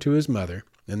ran over to his mother,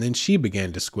 and then she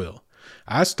began to squeal.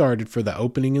 I started for the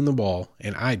opening in the wall,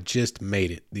 and I just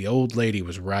made it. The old lady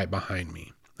was right behind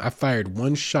me. I fired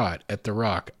one shot at the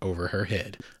rock over her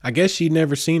head. I guess she'd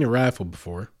never seen a rifle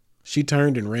before. She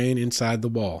turned and ran inside the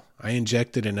wall. I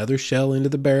injected another shell into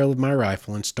the barrel of my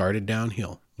rifle and started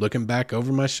downhill, looking back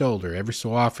over my shoulder every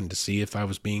so often to see if I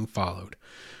was being followed.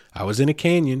 I was in a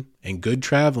canyon and good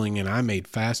traveling, and I made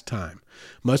fast time.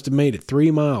 Must have made it 3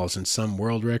 miles in some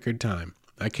world record time.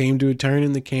 I came to a turn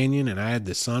in the canyon, and I had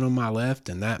the sun on my left,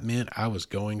 and that meant I was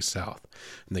going south.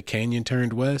 When the canyon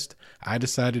turned west, I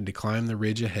decided to climb the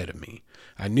ridge ahead of me.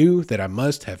 I knew that I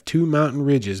must have 2 mountain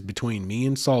ridges between me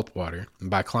and Saltwater, and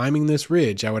by climbing this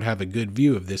ridge, I would have a good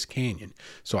view of this canyon,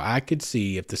 so I could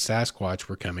see if the Sasquatch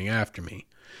were coming after me.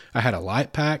 I had a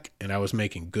light pack, and I was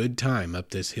making good time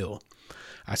up this hill.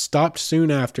 I stopped soon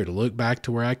after to look back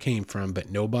to where I came from, but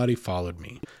nobody followed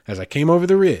me. As I came over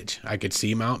the ridge, I could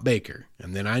see Mount Baker,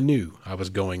 and then I knew I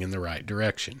was going in the right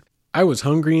direction. I was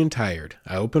hungry and tired.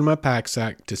 I opened my pack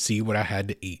sack to see what I had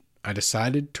to eat. I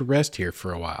decided to rest here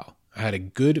for a while. I had a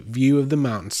good view of the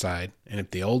mountainside, and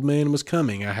if the old man was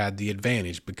coming, I had the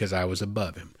advantage because I was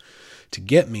above him. To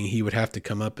get me, he would have to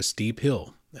come up a steep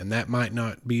hill, and that might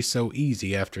not be so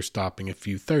easy after stopping a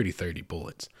few 30-30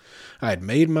 bullets. I had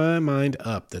made my mind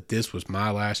up that this was my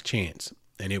last chance,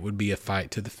 and it would be a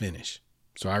fight to the finish.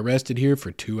 So I rested here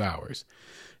for 2 hours.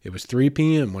 It was 3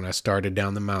 p.m. when I started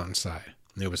down the mountainside.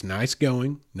 It was nice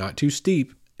going, not too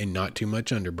steep, and not too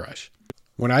much underbrush.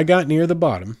 When I got near the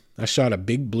bottom, I shot a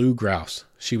big blue grouse.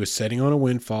 She was sitting on a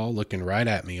windfall, looking right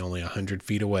at me only 100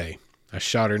 feet away. I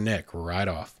shot her neck right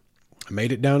off. I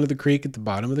made it down to the creek at the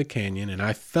bottom of the canyon, and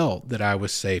I felt that I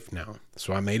was safe now.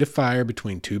 So I made a fire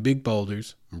between 2 big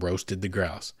boulders and roasted the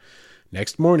grouse.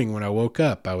 Next morning when I woke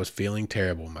up, I was feeling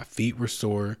terrible. My feet were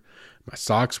sore, my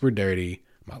socks were dirty,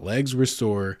 my legs were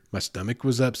sore, my stomach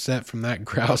was upset from that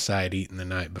grouse I had eaten the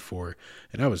night before,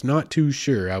 and I was not too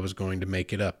sure I was going to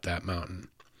make it up that mountain.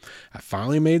 I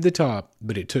finally made the top,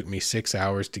 but it took me 6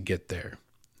 hours to get there.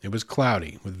 It was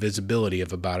cloudy, with visibility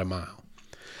of about a mile.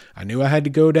 I knew I had to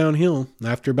go downhill, and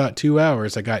after about 2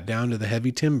 hours, I got down to the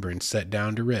heavy timber and sat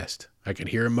down to rest. I could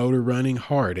hear a motor running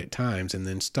hard at times and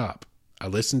then stop. I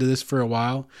listened to this for a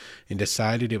while and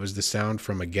decided it was the sound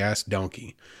from a gas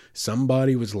donkey.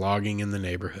 Somebody was logging in the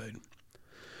neighborhood.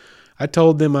 I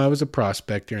told them I was a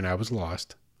prospector and I was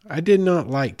lost. I did not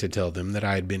like to tell them that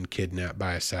I had been kidnapped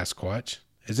by a Sasquatch.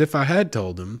 As if I had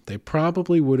told them, they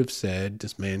probably would have said,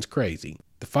 "This man's crazy."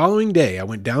 The following day, I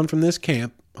went down from this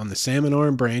camp on the Salmon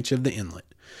Arm branch of the inlet.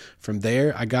 From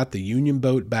there, I got the Union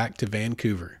boat back to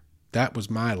Vancouver. That was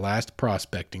my last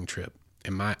prospecting trip,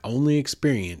 and my only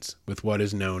experience with what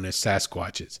is known as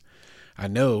Sasquatches. I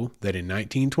know that in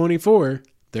 1924,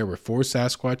 there were 4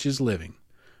 Sasquatches living,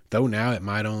 though now it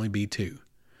might only be 2.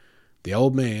 The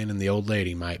old man and the old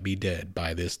lady might be dead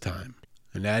by this time.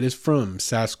 And that is from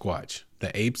Sasquatch,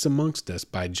 The Apes Amongst Us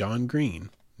by John Green,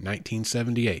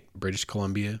 1978, British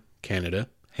Columbia, Canada,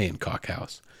 Hancock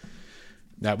House.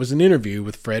 That was an interview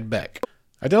with Fred Beck.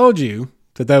 I told you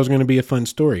that was going to be a fun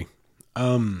story.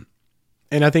 And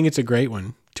I think it's a great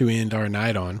one to end our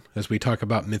night on as we talk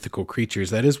about mythical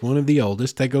creatures. That is one of the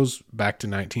oldest. That goes back to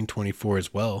 1924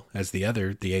 as well as the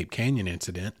other, the Ape Canyon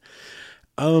incident.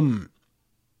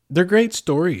 They're great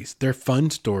stories. They're fun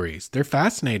stories. They're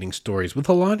fascinating stories with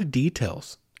a lot of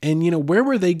details. And, where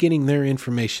were they getting their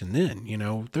information then?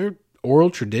 They're oral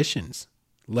traditions,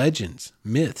 legends,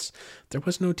 myths. There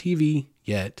was no TV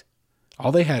yet.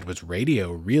 All they had was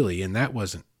radio, really, and that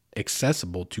wasn't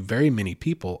accessible to very many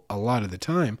people a lot of the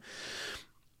time.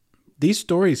 These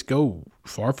stories go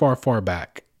far, far, far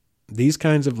back. These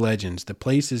kinds of legends, the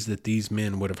places that these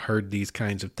men would have heard these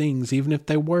kinds of things, even if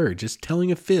they were just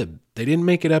telling a fib. They didn't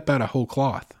make it up out of whole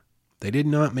cloth. They did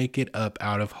not make it up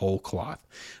out of whole cloth.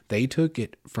 They took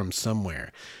it from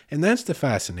somewhere. And that's the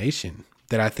fascination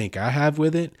that I think I have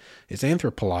with it, is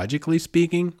anthropologically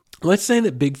speaking. Let's say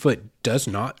that Bigfoot does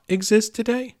not exist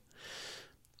today.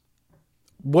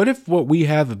 What if what we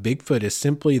have of Bigfoot is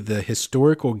simply the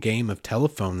historical game of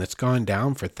telephone that's gone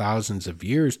down for thousands of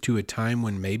years to a time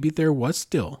when maybe there was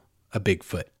still a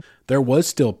Bigfoot? There was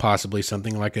still possibly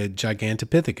something like a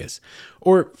Gigantopithecus.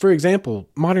 Or, for example,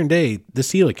 modern day, the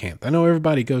coelacanth. I know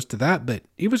everybody goes to that, but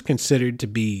it was considered to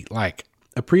be like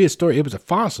a prehistoric, it was a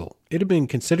fossil. It had been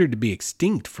considered to be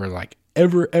extinct for like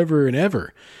ever.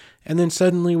 And then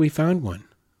suddenly we found one.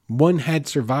 One had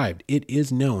survived. It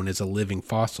is known as a living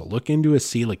fossil. Look into a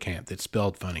coelacanth. It's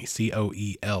spelled funny,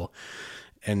 C-O-E-L,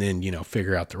 and then,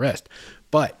 figure out the rest.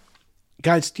 But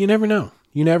guys, you never know.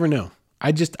 You never know.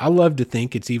 I love to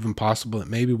think it's even possible that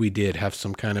maybe we did have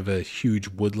some kind of a huge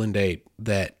woodland ape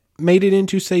that made it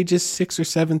into, say, just 6,000 or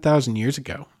 7,000 years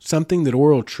ago. Something that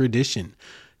oral tradition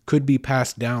could be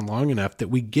passed down long enough that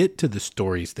we get to the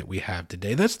stories that we have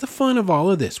today. That's the fun of all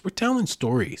of this. We're telling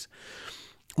stories.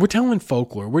 We're telling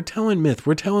folklore. We're telling myth.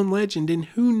 We're telling legend. And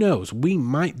who knows? We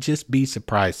might just be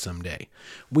surprised someday.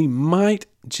 We might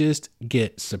just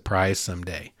get surprised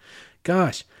someday.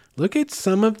 Gosh. Look at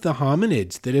some of the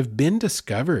hominids that have been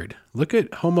discovered. Look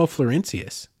at Homo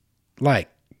floresiensis.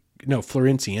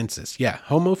 Floresiensis. Yeah,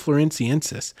 Homo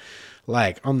floresiensis.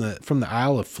 From the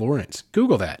Isle of Florence.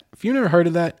 Google that. If you've never heard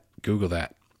of that, Google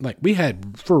that. We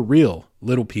had, for real,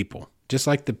 little people. Just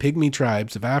like the pygmy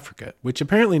tribes of Africa, which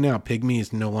apparently now pygmy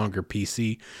is no longer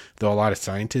PC, though a lot of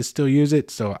scientists still use it,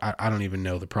 so I don't even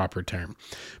know the proper term.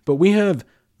 But we have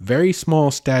very small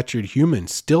statured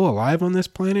humans still alive on this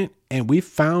planet, and we've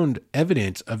found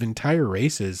evidence of entire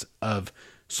races of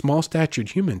small statured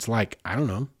humans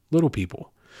little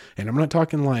people. And I'm not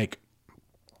talking like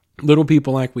little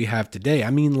people like we have today. I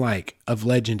mean of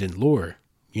legend and lore,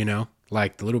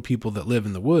 like the little people that live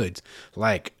in the woods,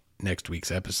 like next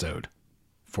week's episode.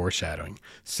 Foreshadowing.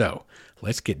 So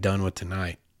let's get done with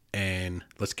tonight. And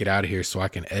let's get out of here so I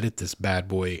can edit this bad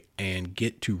boy and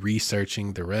get to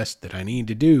researching the rest that I need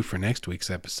to do for next week's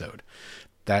episode.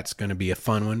 That's going to be a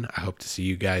fun one. I hope to see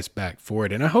you guys back for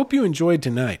it. And I hope you enjoyed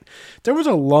tonight. There was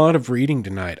a lot of reading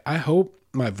tonight. I hope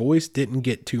my voice didn't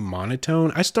get too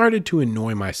monotone. I started to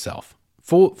annoy myself.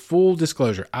 Full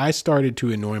disclosure. I started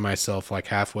to annoy myself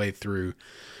halfway through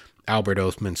Albert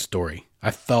Oathman's story.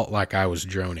 I felt like I was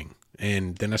droning.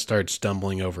 And then I started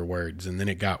stumbling over words, and then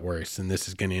it got worse, and this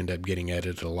is going to end up getting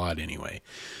edited a lot anyway.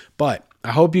 But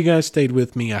I hope you guys stayed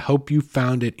with me. I hope you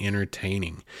found it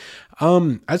entertaining.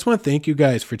 I just want to thank you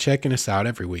guys for checking us out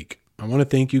every week. I want to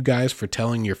thank you guys for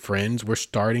telling your friends. We're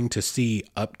starting to see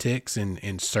upticks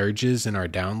and surges in our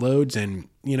downloads, and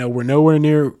we're nowhere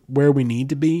near where we need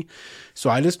to be. So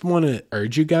I just want to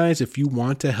urge you guys, if you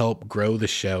want to help grow the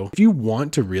show, if you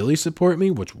want to really support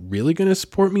me, what's really going to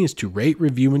support me is to rate,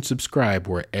 review, and subscribe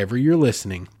wherever you're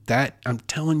listening. That, I'm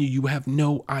telling you, you have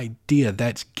no idea.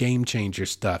 That's game changer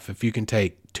stuff. If you can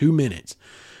take 2 minutes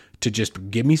to just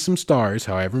give me some stars,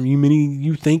 however many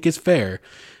you think is fair,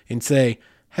 and say,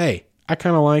 hey, I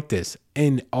kind of like this.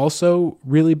 And also,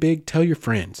 really big, tell your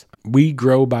friends. We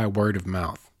grow by word of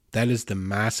mouth. That is the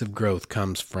massive growth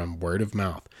comes from word of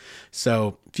mouth.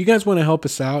 So if you guys want to help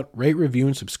us out, rate, review,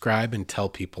 and subscribe and tell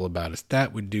people about us.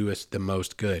 That would do us the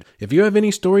most good. If you have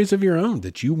any stories of your own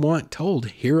that you want told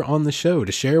here on the show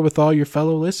to share with all your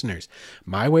fellow listeners,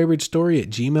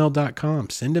 mywaywardstory@gmail.com.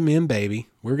 Send them in, baby.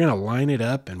 We're going to line it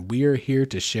up, and we are here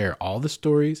to share all the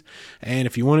stories. And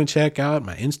if you want to check out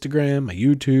my Instagram, my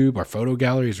YouTube, our photo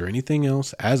galleries, or anything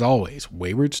else, as always,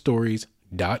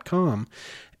 waywardstories.com.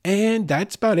 And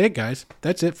that's about it, guys.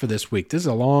 That's it for this week. This is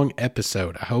a long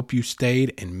episode. I hope you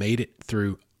stayed and made it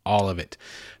through all of it.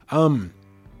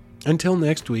 Until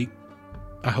next week,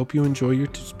 I hope you enjoy your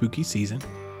spooky season.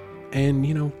 And,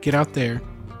 get out there,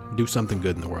 do something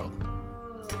good in the world.